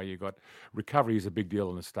treated and the way you got recovery is a big deal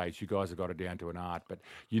in the States. You guys have got it down to an art, but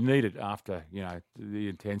you need it after the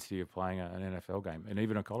intensity of playing an NFL game and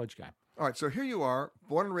even a college game. All right, so here you are,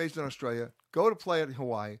 born and raised in Australia, go to play at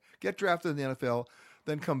Hawaii, get drafted in the NFL,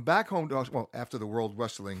 then come back home to after the World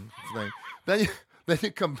Wrestling thing, then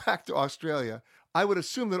you come back to Australia. I would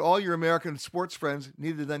assume that all your American sports friends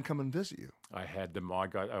needed to then come and visit you. I had them.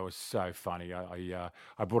 I was so funny. I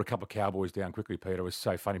brought a couple of cowboys down quickly, Peter. It was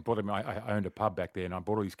so funny. Brought them. I owned a pub back there, and I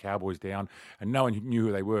brought all these cowboys down, and no one knew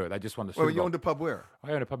who they were. They just wanted to. Well, you owned a pub where?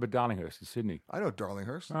 I owned a pub at Darlinghurst in Sydney. I know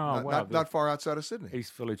Darlinghurst. Oh, wow. Not far outside of Sydney.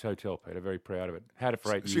 East Village Hotel, Peter. Very proud of it. Had it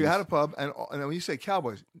for 8 years. So you had a pub, and when you say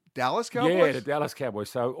Cowboys, Dallas Cowboys? Yeah, the Dallas Cowboys.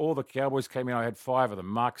 So all the Cowboys came in. I had 5 of them.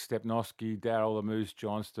 Mark Stepnoski, Darryl the Moose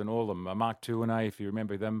Johnston, all of them. Mark Tuanay, if you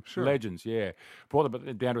remember them. Sure. Legends, yeah. Brought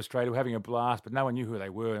them down to Australia, having a blast, but no one knew who they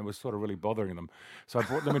were, and it was sort of really bothering them. So I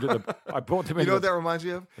brought them into the. You know what that reminds me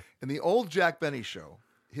of? In the old Jack Benny show,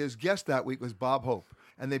 his guest that week was Bob Hope,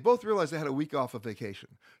 and they both realized they had a week off of vacation.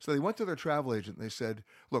 So they went to their travel agent and they said,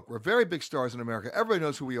 "Look, we're very big stars in America. Everybody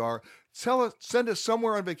knows who we are. Send us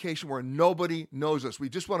somewhere on vacation where nobody knows us. We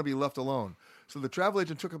just want to be left alone." So the travel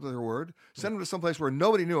agent took up their word, sent them to someplace where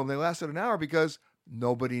nobody knew them. They lasted an hour because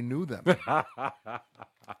nobody knew them.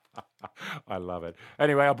 I love it.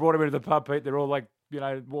 Anyway, I brought them into the pub, Pete. They're all like,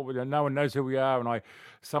 no one knows who we are. And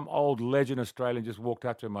some old legend Australian just walked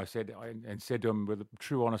up to him. I said to him with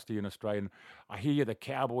true honesty in Australian, "I hear you're the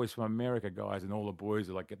Cowboys from America, guys." And all the boys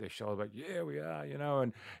are like, get their shoulders like, "Yeah, we are,"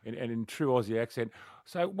 and in true Aussie accent.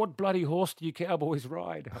 "So what bloody horse do you Cowboys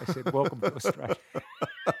ride?" I said, "Welcome to Australia."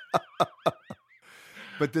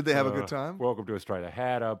 But did they have a good time? Welcome to Australia.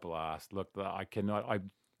 Had a blast. Look, I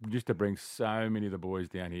used to bring so many of the boys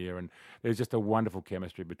down here, and there's just a wonderful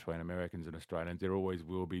chemistry between Americans and Australians. There always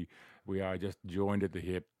will be. We are just joined at the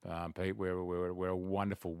hip, Pete. We're a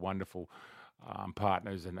wonderful, wonderful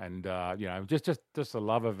partners, and just the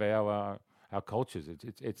love of our cultures.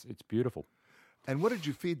 It's beautiful. And what did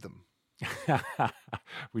you feed them?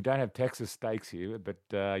 We don't have Texas steaks here, but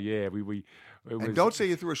And don't say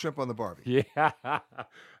you threw a shrimp on the barbie. Yeah,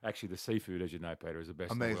 actually, the seafood, as you know, Peter, is the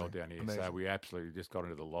best in the world down here. Amazing. So we absolutely just got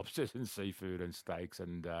into the lobsters and seafood and steaks,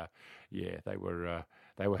 and they were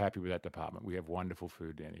happy with that department. We have wonderful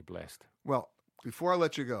food down here, blessed. Well, before I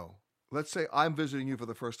let you go, let's say I'm visiting you for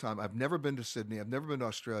the first time. I've never been to Sydney. I've never been to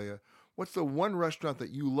Australia. What's the one restaurant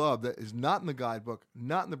that you love that is not in the guidebook,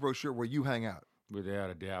 not in the brochure, where you hang out? Without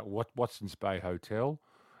a doubt. Watson's Bay Hotel,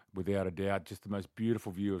 without a doubt, just the most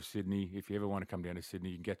beautiful view of Sydney. If you ever want to come down to Sydney,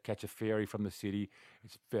 you can catch a ferry from the city.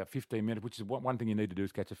 It's about 15 minutes, which is one thing you need to do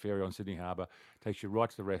is catch a ferry on Sydney Harbour. Takes you right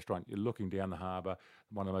to the restaurant. You're looking down the harbour,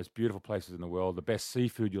 one of the most beautiful places in the world, the best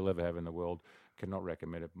seafood you'll ever have in the world. Cannot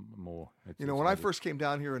recommend it more. When I first came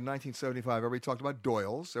down here in 1975, everybody talked about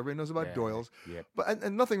Doyle's. Everybody knows about Doyle's. Yep. But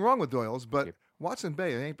and nothing wrong with Doyle's, but Watson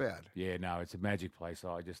Bay, it ain't bad. Yeah, no, it's a magic place.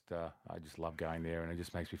 I just love going there, and it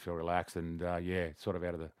just makes me feel relaxed. And sort of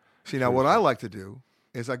out of the. See, now what I like to do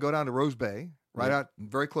is I go down to Rose Bay, out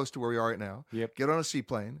very close to where we are right now. Yep. Get on a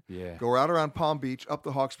seaplane. Yeah. Go out around Palm Beach, up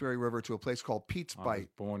the Hawkesbury River to a place called Pete's I Bite. was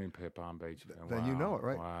born in Palm Beach. Then you know it,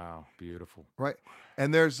 right? Wow, beautiful. Right.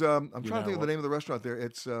 And there's I'm trying to think of the name of the restaurant there.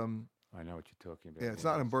 It's I know what you're talking about. Yeah, it's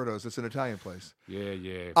not Umberto's. It's an Italian place.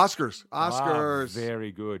 Yeah. Oscars.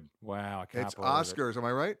 Very good. Wow, I can't It's believe Oscars. Am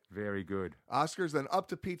I right? Very good. Oscars, then up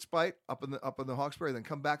to Pete's Bite, up in the Hawkesbury, then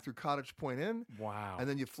come back through Cottage Point Inn. Wow. And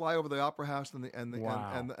then you fly over the Opera House and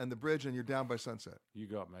the bridge, and you're down by sunset. You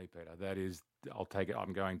got me, Peter. That is. I'll take it.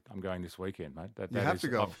 I'm going this weekend, mate. You have to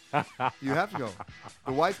go. You have to go.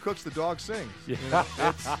 The wife cooks, the dog sings. Yeah.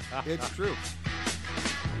 It's true.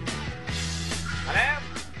 Hello?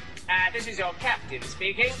 This is your captain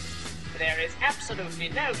speaking. There is absolutely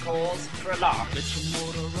no cause for alarm. Get your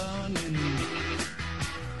motor running.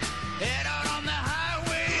 Head out on the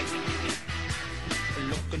highway.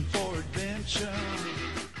 Looking for adventure.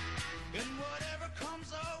 And whatever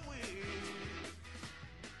comes our way.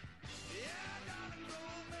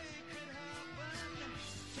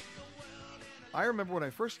 I remember when I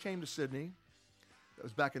first came to Sydney, that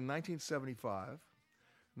was back in 1975.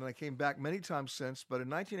 And then I came back many times since, but in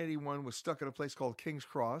 1981 was stuck at a place called King's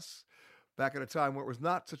Cross, back at a time where it was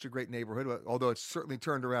not such a great neighborhood, although it's certainly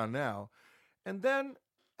turned around now. And then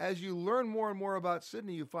as you learn more and more about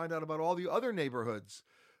Sydney, you find out about all the other neighborhoods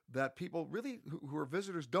that people really, who are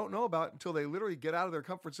visitors, don't know about until they literally get out of their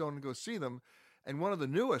comfort zone and go see them. And one of the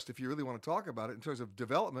newest, if you really want to talk about it in terms of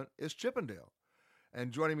development, is Chippendale.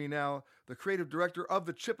 And joining me now, the creative director of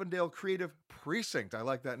the Chippendale Creative Precinct. I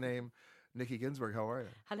like that name. Nikki Ginsberg, how are you?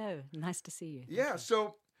 Hello, nice to see you. Yeah,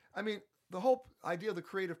 so, I mean, the whole idea of the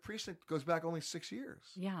Creative Precinct goes back only 6 years.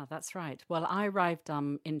 Yeah, that's right. Well, I arrived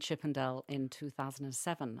in Chippendale in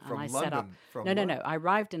 2007. From and I London? set up. No. I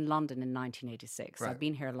arrived in London in 1986. Right. I've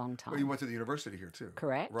been here a long time. Well, you went to the university here, too.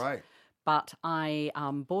 Correct. Right. But I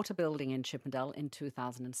bought a building in Chippendale in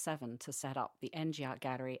 2007 to set up the NG Art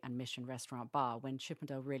Gallery and Mission Restaurant Bar when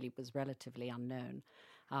Chippendale really was relatively unknown.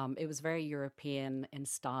 It was very European in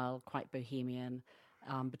style, quite bohemian.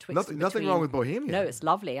 Nothing wrong with bohemian. No, it's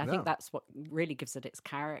lovely. I think that's what really gives it its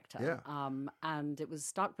character. Yeah. And it was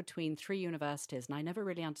stuck between 3 universities, and I never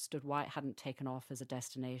really understood why it hadn't taken off as a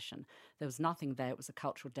destination. There was nothing there. It was a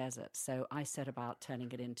cultural desert. So I set about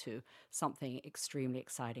turning it into something extremely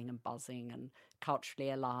exciting and buzzing and culturally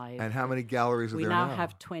alive. And how many galleries are there now? We now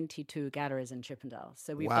have 22 galleries in Chippendale.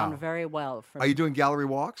 So we've Wow. done very well. Are you doing gallery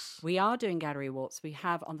walks? We are doing gallery walks. We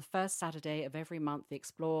have on the first Saturday of every month the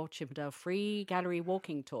Explore Chippendale free gallery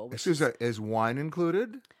walking tour. Excuse me, is wine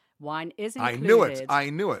included? Wine is included.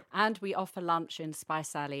 I knew it. And we offer lunch in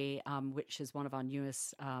Spice Alley, which is one of our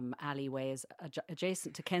newest alleyways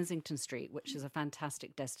adjacent to Kensington Street, which is a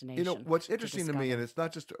fantastic destination. You know, what's interesting to me, and it's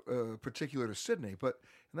not just particular to Sydney, and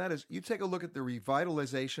that is you take a look at the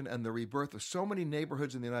revitalization and the rebirth of so many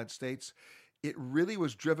neighborhoods in the United States. It really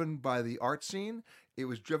was driven by the art scene. It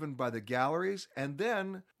was driven by the galleries. And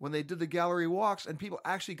then when they did the gallery walks and people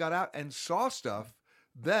actually got out and saw stuff,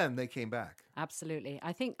 then they came back. Absolutely.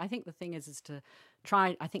 I think the thing is to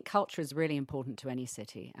try. I think culture is really important to any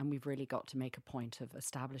city, and we've really got to make a point of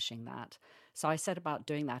establishing that. So I set about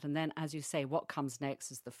doing that, and then, as you say, what comes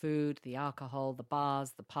next is the food, the alcohol, the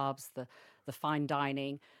bars, the pubs, the fine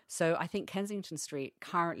dining. So I think Kensington Street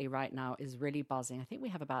currently right now is really buzzing. I think we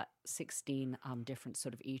have about 16 different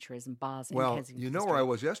sort of eateries and bars in Kensington you know Street. where I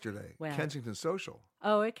was yesterday? Where? Kensington Social.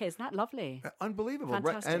 Oh, okay. Isn't that lovely? Unbelievable.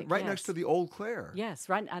 Fantastic. Right next to the Old Claire. Yes,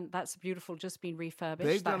 right. And that's beautiful, just been refurbished.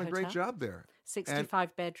 They've that done a great hotel. job there.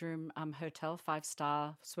 65-bedroom hotel,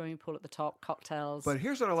 5-star, swimming pool at the top, cocktails. But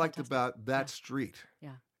here's what I liked about that street.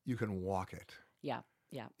 Yeah. You can walk it. Yeah.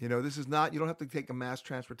 Yeah. You know, this is not, you don't have to take a mass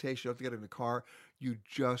transportation. You don't have to get in a car. You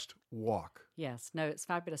just walk. Yes. No, it's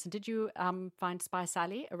fabulous. And did you find Spice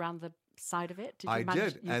Alley around the side of it? I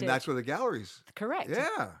did. And that's where the galleries. Correct.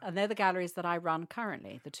 Yeah. And they're the galleries that I run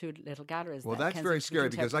currently, the two little galleries. Well, that's very scary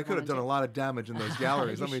because I could have done a lot of damage in those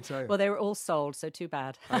galleries, let me tell you. Well, they were all sold, so too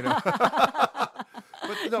bad. I know.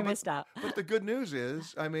 You missed out. But the good news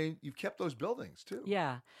is, I mean, you've kept those buildings too.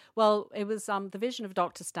 Yeah. Well, it was the vision of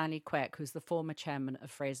Dr. Stanley Quek, who's the former chairman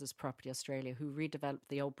of Fraser's Property Australia, who redeveloped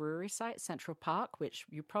the old brewery site, Central Park, which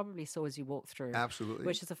you probably saw as you walked through. Absolutely.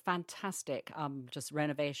 Which is a fantastic just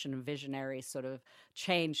renovation and visionary sort of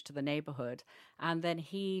change to the neighbourhood. And then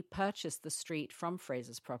he purchased the street from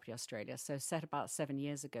Fraser's Property Australia, so set about 7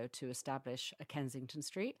 years ago to establish a Kensington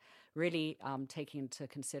Street, really taking into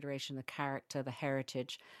consideration the character, the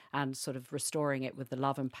heritage, and sort of restoring it with the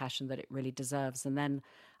love and passion that it really deserves. And then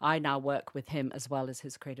I now work with him as well as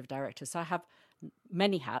his creative director. So I have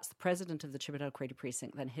many hats, the president of the Chippendale Creative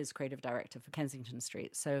Precinct, then his creative director for Kensington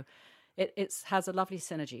Street. So it has a lovely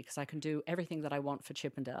synergy because I can do everything that I want for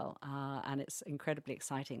Chippendale, and it's incredibly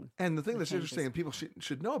exciting. And the thing that's interesting and people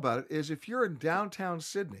should know about it is if you're in downtown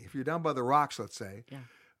Sydney, if you're down by the rocks, let's say,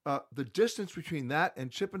 the distance between that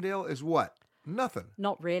and Chippendale is what? Nothing.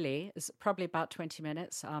 Not really. It's probably about 20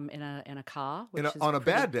 minutes in a car. On a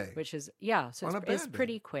bad day. Which is, so it's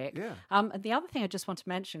pretty quick. Yeah. And the other thing I just want to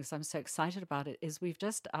mention, because I'm so excited about it, is we've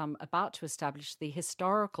just about to establish the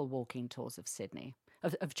historical walking tours of Sydney.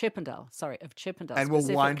 Of Chippendale. And will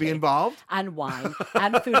wine be involved? And wine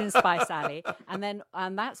and Food and Spice Alley. And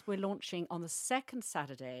that's we're launching on the second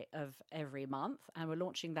Saturday of every month, and we're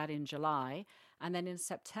launching that in July. And then in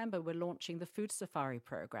September, we're launching the Food Safari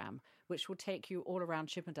program, which will take you all around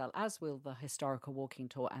Chippendale, as will the historical walking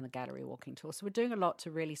tour and the gallery walking tour. So we're doing a lot to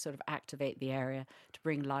really sort of activate the area, to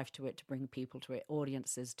bring life to it, to bring people to it,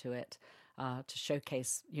 audiences to it, to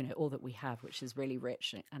showcase, all that we have, which is really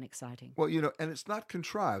rich and exciting. Well, and it's not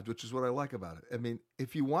contrived, which is what I like about it. I mean,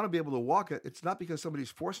 if you want to be able to walk it, it's not because somebody's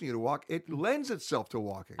forcing you to walk. It lends itself to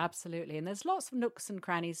walking. Absolutely. And there's lots of nooks and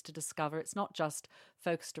crannies to discover. It's not just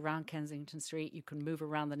focused around Kensington Street. You can move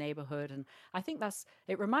around the neighborhood. And I think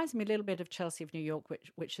it reminds me a little bit of Chelsea of New York,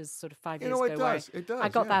 which is sort of 5 years ago. It does. I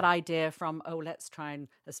got that idea from, let's try and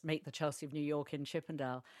make the Chelsea of New York in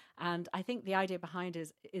Chippendale. And I think the idea behind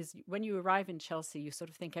is when you arrive in Chelsea, you sort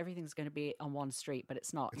of think everything's going to be on one street, but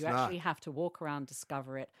it's not. You actually have to walk around,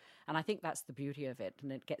 discover it. And I think that's the beauty of it.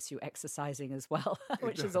 And it gets you exercising as well,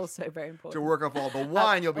 which is also very important. To work off all the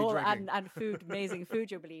wine you'll be drinking. And food, amazing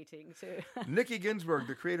food you'll be eating too. Nikki Ginsburg,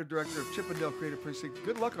 the creative director of Chippendale Creative Precinct.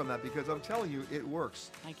 Good luck on that because I'm telling you, it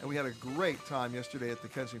works. Thank you. And we had a great time yesterday at the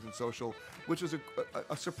Kensington Social, which was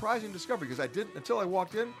a surprising discovery because until I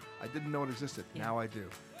walked in, I didn't know it existed. Yeah. Now I do.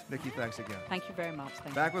 Nikki, thanks again. Thank you very much.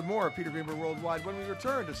 Back with more Peter Greenberg Worldwide when we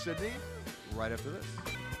return to Sydney right after this.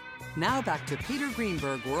 Now back to Peter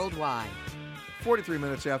Greenberg Worldwide. 43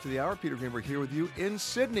 minutes after the hour, Peter Greenberg here with you in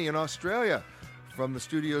Sydney in Australia from the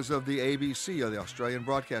studios of the ABC, or the Australian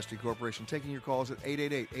Broadcasting Corporation, taking your calls at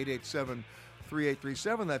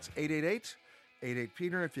 888-887-3837. That's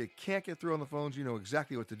 888-88-PETER. If you can't get through on the phones, you know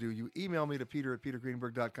exactly what to do. You email me to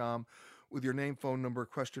peter@petergreenberg.com with your name, phone number,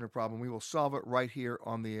 question, or problem. We will solve it right here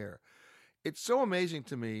on the air. It's so amazing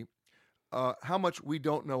to me how much we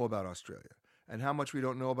don't know about Australia and how much we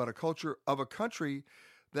don't know about a culture of a country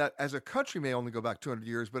that as a country may only go back 200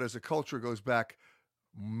 years, but as a culture goes back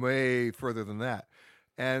way further than that.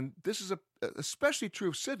 And this is especially true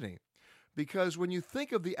of Sydney, because when you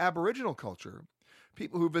think of the Aboriginal culture,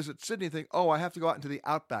 people who visit Sydney think, I have to go out into the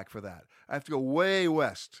outback for that. I have to go way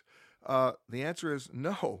west. The answer is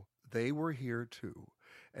no, they were here too.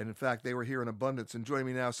 And in fact, they were here in abundance. And joining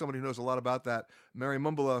me now, somebody who knows a lot about that, Mary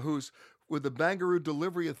Mumbala, who's with the Barangaroo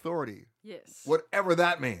Delivery Authority. Yes. Whatever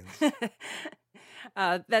that means.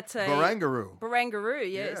 That's a Barangaroo. Barangaroo,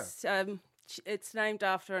 yes. Yeah. It's named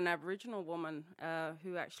after an Aboriginal woman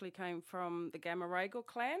who actually came from the Gamaragal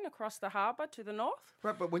clan across the harbour to the north.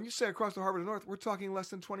 Right, but when you say across the harbour to the north, we're talking less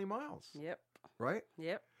than 20 miles. Yep. Right?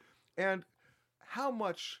 Yep. And how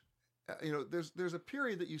much, there's a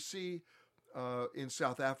period that you see in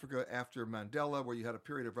South Africa after Mandela where you had a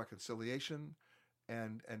period of reconciliation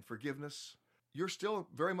and forgiveness. you're still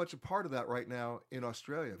very much a part of that right now in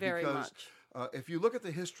Australia. Very because, much. If you look at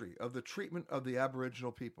the history of the treatment of the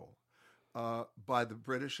Aboriginal people by the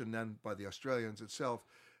British and then by the Australians itself,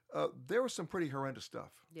 there was some pretty horrendous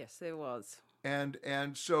stuff. Yes, there was. And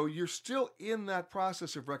so you're still in that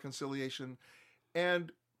process of reconciliation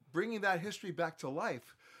and bringing that history back to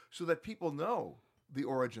life so that people know the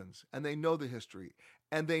origins and they know the history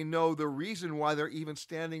and they know the reason why they're even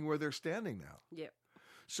standing where they're standing now. Yep.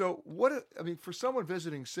 So for someone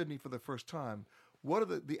visiting Sydney for the first time, what are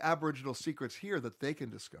the Aboriginal secrets here that they can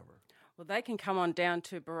discover? Well, they can come on down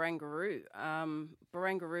to Barangaroo.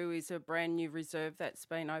 Barangaroo is a brand new reserve that's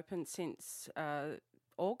been open since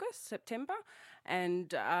September,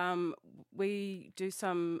 and we do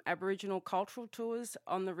some Aboriginal cultural tours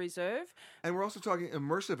on the reserve. And we're also talking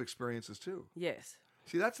immersive experiences too. Yes.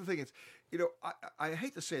 See, that's the thing. It's, I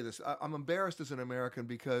hate to say this. I'm embarrassed as an American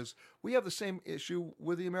because we have the same issue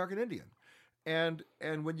with the American Indian. And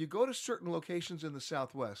when you go to certain locations in the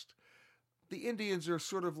Southwest, the Indians are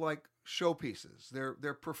sort of like showpieces.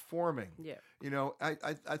 They're performing. Yeah.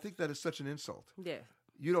 I think that is such an insult. Yeah.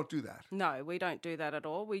 You don't do that. No, we don't do that at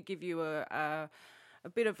all. We give you a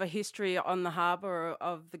bit of a history on the harbour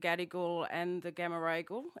of the Gadigal and the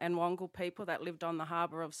Gamaragal and Wongal people that lived on the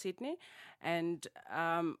harbour of Sydney, and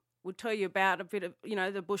we'll tell you about a bit of,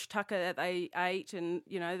 the bush tucker that they ate and,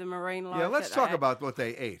 the marine life. Yeah, let's talk about what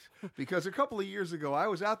they ate. Because a couple of years ago, I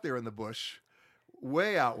was out there in the bush,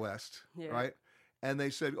 way out west, right? And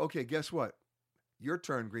they said, okay, guess what? Your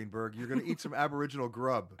turn, Greenberg. You're going to eat some Aboriginal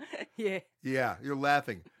grub. Yeah. Yeah, you're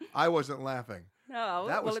laughing. I wasn't laughing. Oh,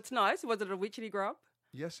 it's nice. Was it a witchetty grub?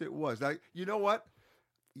 Yes, it was. Now, you know what?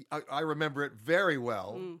 I remember it very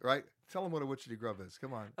well, right? Tell them what a witchetty grub is.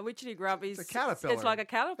 Come on. A witchetty grub is a caterpillar. It's like a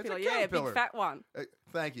caterpillar. It's a caterpillar. Yeah, a big fat one.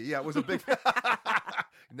 Thank you. Yeah, it was a big.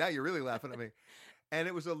 Now you're really laughing at me. And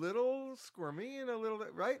it was a little squirmy and a little,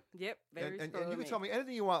 right? Yep, very and squirmy. you can tell me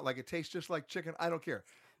anything you want, like it tastes just like chicken. I don't care.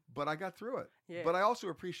 But I got through it. Yeah. But I also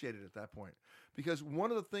appreciated it at that point. Because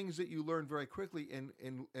one of the things that you learn very quickly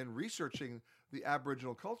in researching the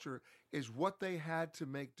Aboriginal culture is what they had to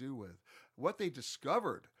make do with, what they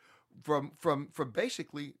discovered from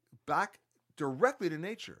basically back directly to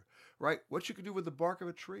nature, right? What you could do with the bark of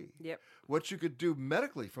a tree. Yep. What you could do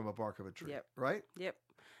medically from a bark of a tree, Yep. right? Yep.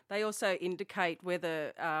 They also indicate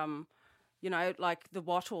whether, like the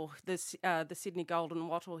wattle, the Sydney golden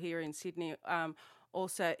wattle here in Sydney,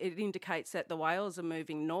 also it indicates that the whales are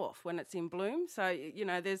moving north when it's in bloom. So,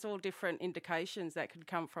 there's all different indications that could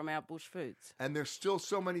come from our bush foods. And there's still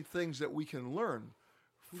so many things that we can learn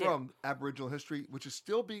from Aboriginal history, which is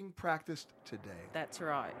still being practiced today. That's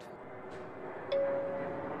right.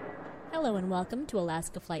 Hello and welcome to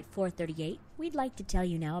Alaska Flight 438. We'd like to tell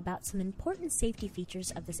you now about some important safety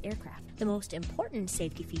features of this aircraft. The most important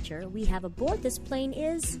safety feature we have aboard this plane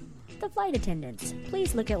is the flight attendants.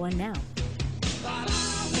 Please look at one now.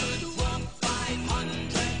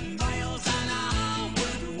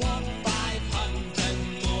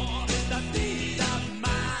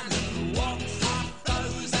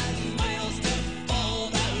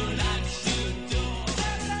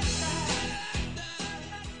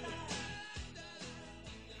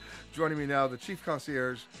 Joining me now, the chief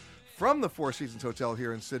concierge from the Four Seasons Hotel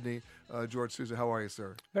here in Sydney, George Souza. How are you,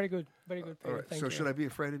 sir? Very good, Peter. All right. Thank So you. should I be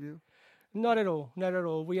afraid of you? Not at all, not at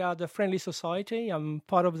all. We are the Friendly Society. I'm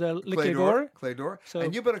part of the Clay Door. So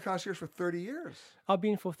and you've been a concierge for 30 years. I've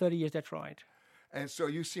been for 30 years, that's right. And so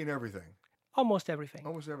you've seen everything. Almost everything.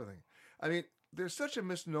 Almost everything. I mean, there's such a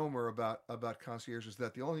misnomer about concierges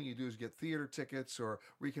that the only thing you do is get theater tickets or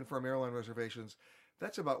reconfirm airline reservations.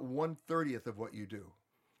 That's about 1/30 of what you do.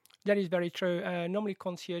 That is very true. Normally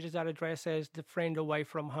concierges are addressed as the friend away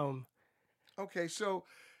from home. Okay, so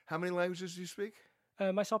how many languages do you speak?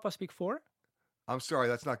 Myself, I speak 4. I'm sorry,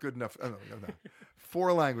 that's not good enough. Oh, no.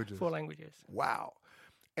 4 languages. 4 languages. Wow.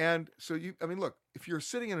 And so look, if you're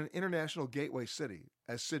sitting in an international gateway city,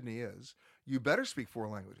 as Sydney is, you better speak 4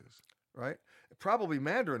 languages, right? Probably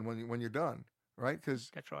Mandarin when you're done, right?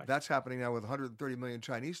 Because that's right. That's happening now with 130 million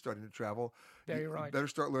Chinese starting to travel. Very you right. better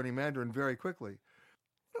start learning Mandarin very quickly.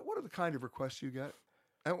 What are the kind of requests you get?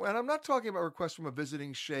 And I'm not talking about requests from a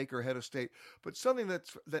visiting sheikh or head of state, but something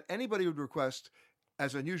that anybody would request,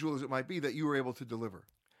 as unusual as it might be, that you were able to deliver.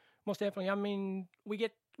 Most definitely. I mean, we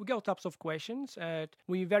get all types of questions.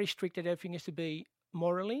 We're very strict that everything has to be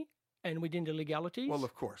morally and within the legalities. Well,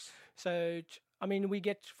 of course. So, we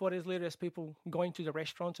get for as little as people going to the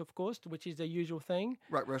restaurants, of course, which is the usual thing.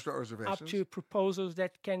 Right, restaurant reservations. Up to proposals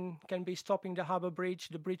that can be stopping the harbour bridge,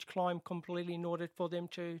 the bridge climb completely in order for them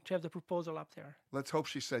to have the proposal up there. Let's hope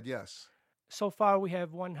she said yes. So far, we have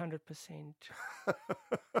 100%.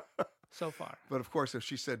 So far. But of course, if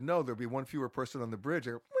she said no, there'd be one fewer person on the bridge.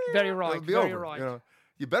 Very right. It'd be Very over, right. You know?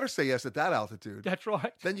 You better say yes at that altitude. That's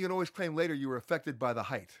right. Then you can always claim later you were affected by the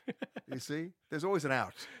height. You see? There's always an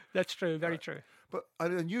out. That's true. Very true. But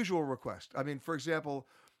an unusual request. I mean, for example,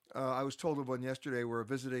 I was told of one yesterday where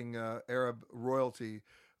visiting Arab royalty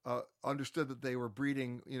understood that they were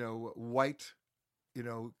breeding, white,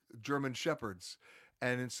 German shepherds,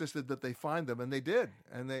 and insisted that they find them, and they did,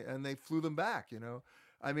 and they flew them back.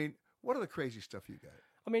 I mean, what are the crazy stuff you get?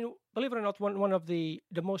 I mean, believe it or not, one of the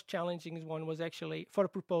most challenging one was actually for a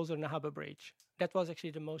proposal in the Harbour Bridge. That was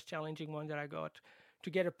actually the most challenging one that I got. To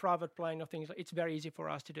get a private plane or things, it's very easy for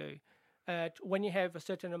us to do. When you have a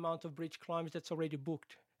certain amount of bridge climbs that's already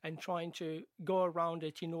booked, and trying to go around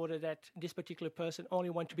it in order that this particular person only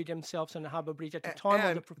want to be themselves on the Harbour Bridge at the time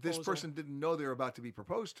of the proposal. This person didn't know they were about to be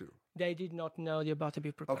proposed to. They did not know they're about to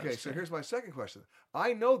be proposed to. Okay, so here's my second question.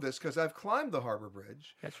 I know this because I've climbed the Harbour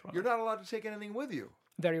Bridge. That's right. You're not allowed to take anything with you.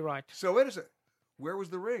 Very right. So wait a second. Where was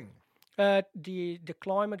the ring? The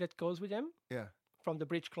climber that goes with them. Yeah. From the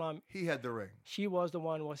bridge climb. He had the ring. She was the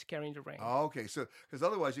one who was carrying the ring. Oh, okay. So because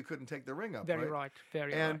otherwise you couldn't take the ring up. Very right.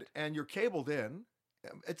 Very right. And you're cabled in.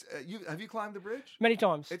 It's have you climbed the bridge? Many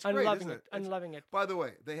times. It's I'm great, loving isn't it. I'm loving it. By the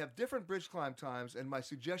way, they have different bridge climb times, and my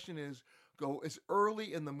suggestion is go as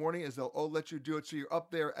early in the morning as they'll let you do it, so you're up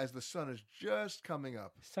there as the sun is just coming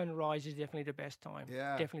up. Sunrise is definitely the best time.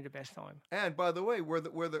 Yeah, definitely the best time. And by the way, where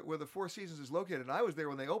the Four Seasons is located, and I was there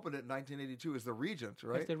when they opened it in 1982 as the Regent,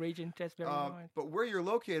 right? That's the Regent. That's very right. But where you're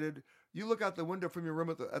located, you look out the window from your room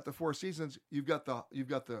at the Four Seasons. You've got the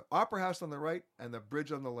Opera House on the right and the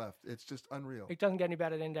bridge on the left. It's just unreal. It doesn't get any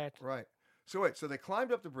better than that. Right. So wait. So they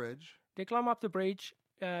climbed up the bridge. They climbed up the bridge.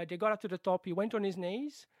 They got up to the top. He went on his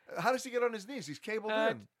knees. How does he get on his knees? He's cabled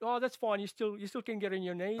in. Oh, that's fine. You still can get on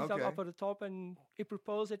your knees Okay. up at the top, and he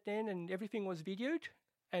proposed it then, and everything was videoed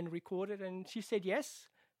and recorded, and she said yes,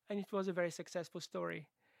 and it was a very successful story.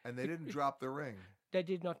 And they didn't drop the ring. They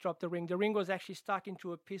did not drop the ring. The ring was actually stuck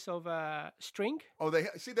into a piece of string. Oh, they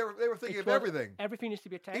were thinking of everything. Everything needs to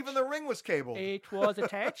be attached. Even the ring was cabled. It was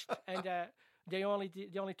attached, and they only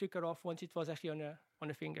took it off once it was actually on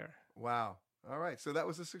a finger. Wow. All right, so that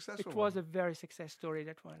was a successful It was a very success story,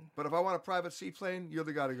 that one. But if I want a private seaplane, you're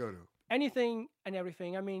the guy to go to. Anything and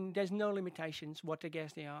everything. I mean, there's no limitations what the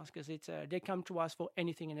guests they ask, because they come to us for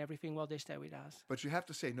anything and everything while they stay with us. But you have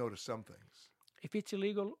to say no to some things. If it's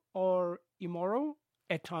illegal or immoral,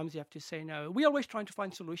 at times you have to say no. We're always trying to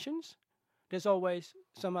find solutions. There's always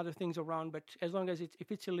some other things around, but as long as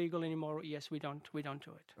if it's illegal and immoral, yes, we don't do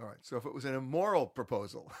it. All right. So if it was an immoral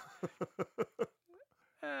proposal.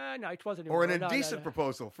 No, it wasn't. Or an indecent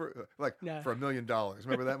proposal for for $1 million.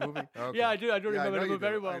 Remember that movie? Okay. Yeah, I do. I do remember the movie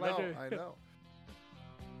very well. I know.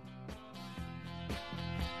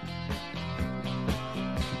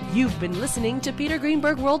 You've been listening to Peter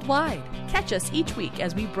Greenberg Worldwide. Catch us each week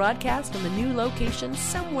as we broadcast from a new location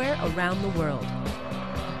somewhere around the world.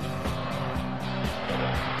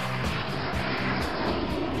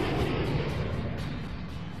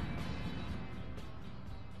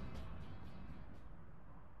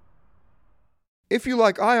 If you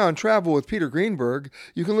like Ion Travel with Peter Greenberg,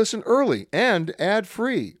 you can listen early and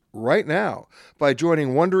ad-free right now by joining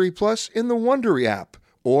Wondery Plus in the Wondery app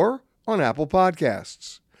or on Apple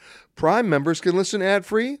Podcasts. Prime members can listen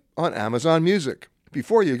ad-free on Amazon Music.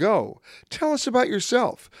 Before you go, tell us about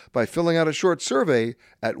yourself by filling out a short survey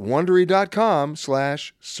at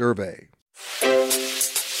Wondery.com/survey.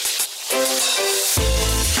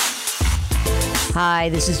 Hi,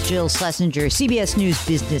 this is Jill Schlesinger, CBS News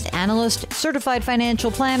business analyst, certified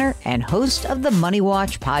financial planner, and host of the Money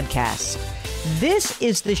Watch podcast. This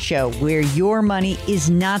is the show where your money is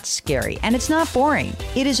not scary and it's not boring.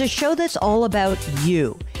 It is a show that's all about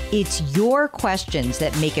you. It's your questions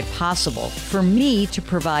that make it possible for me to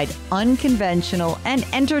provide unconventional and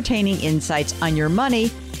entertaining insights on your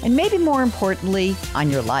money and maybe more importantly, on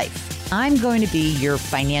your life. I'm going to be your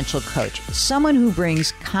financial coach, someone who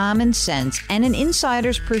brings common sense and an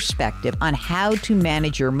insider's perspective on how to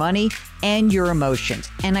manage your money and your emotions.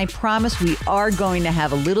 And I promise we are going to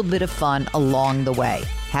have a little bit of fun along the way.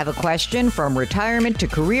 Have a question from retirement to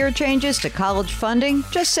career changes to college funding?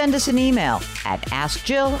 Just send us an email at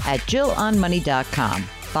askjill@jillonmoney.com.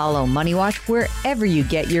 Follow Money Watch wherever you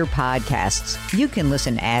get your podcasts. You can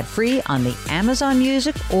listen ad-free on the Amazon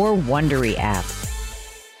Music or Wondery app.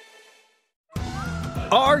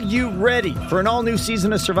 Are you ready for an all-new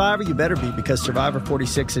season of Survivor? You better be, because Survivor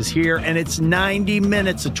 46 is here, and it's 90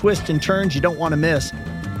 minutes of twists and turns you don't want to miss.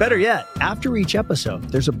 Better yet, after each episode,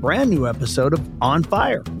 there's a brand new episode of On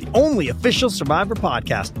Fire, the only official Survivor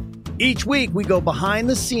podcast. Each week, we go behind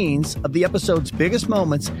the scenes of the episode's biggest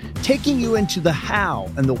moments, taking you into the how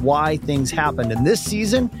and the why things happened. And this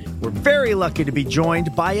season, we're very lucky to be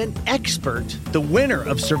joined by an expert, the winner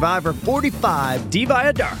of Survivor 45, Dee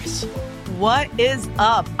Valladares. What is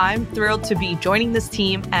up? I'm thrilled to be joining this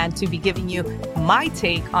team and to be giving you my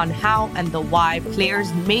take on how and the why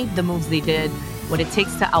players made the moves they did, what it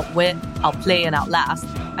takes to outwit, outplay, and outlast,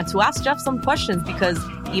 and to ask Jeff some questions because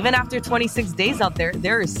even after 26 days out there,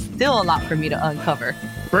 there is still a lot for me to uncover.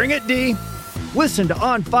 Bring it, Dee. Listen to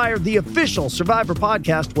On Fire, the official Survivor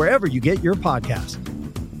podcast, wherever you get your podcast.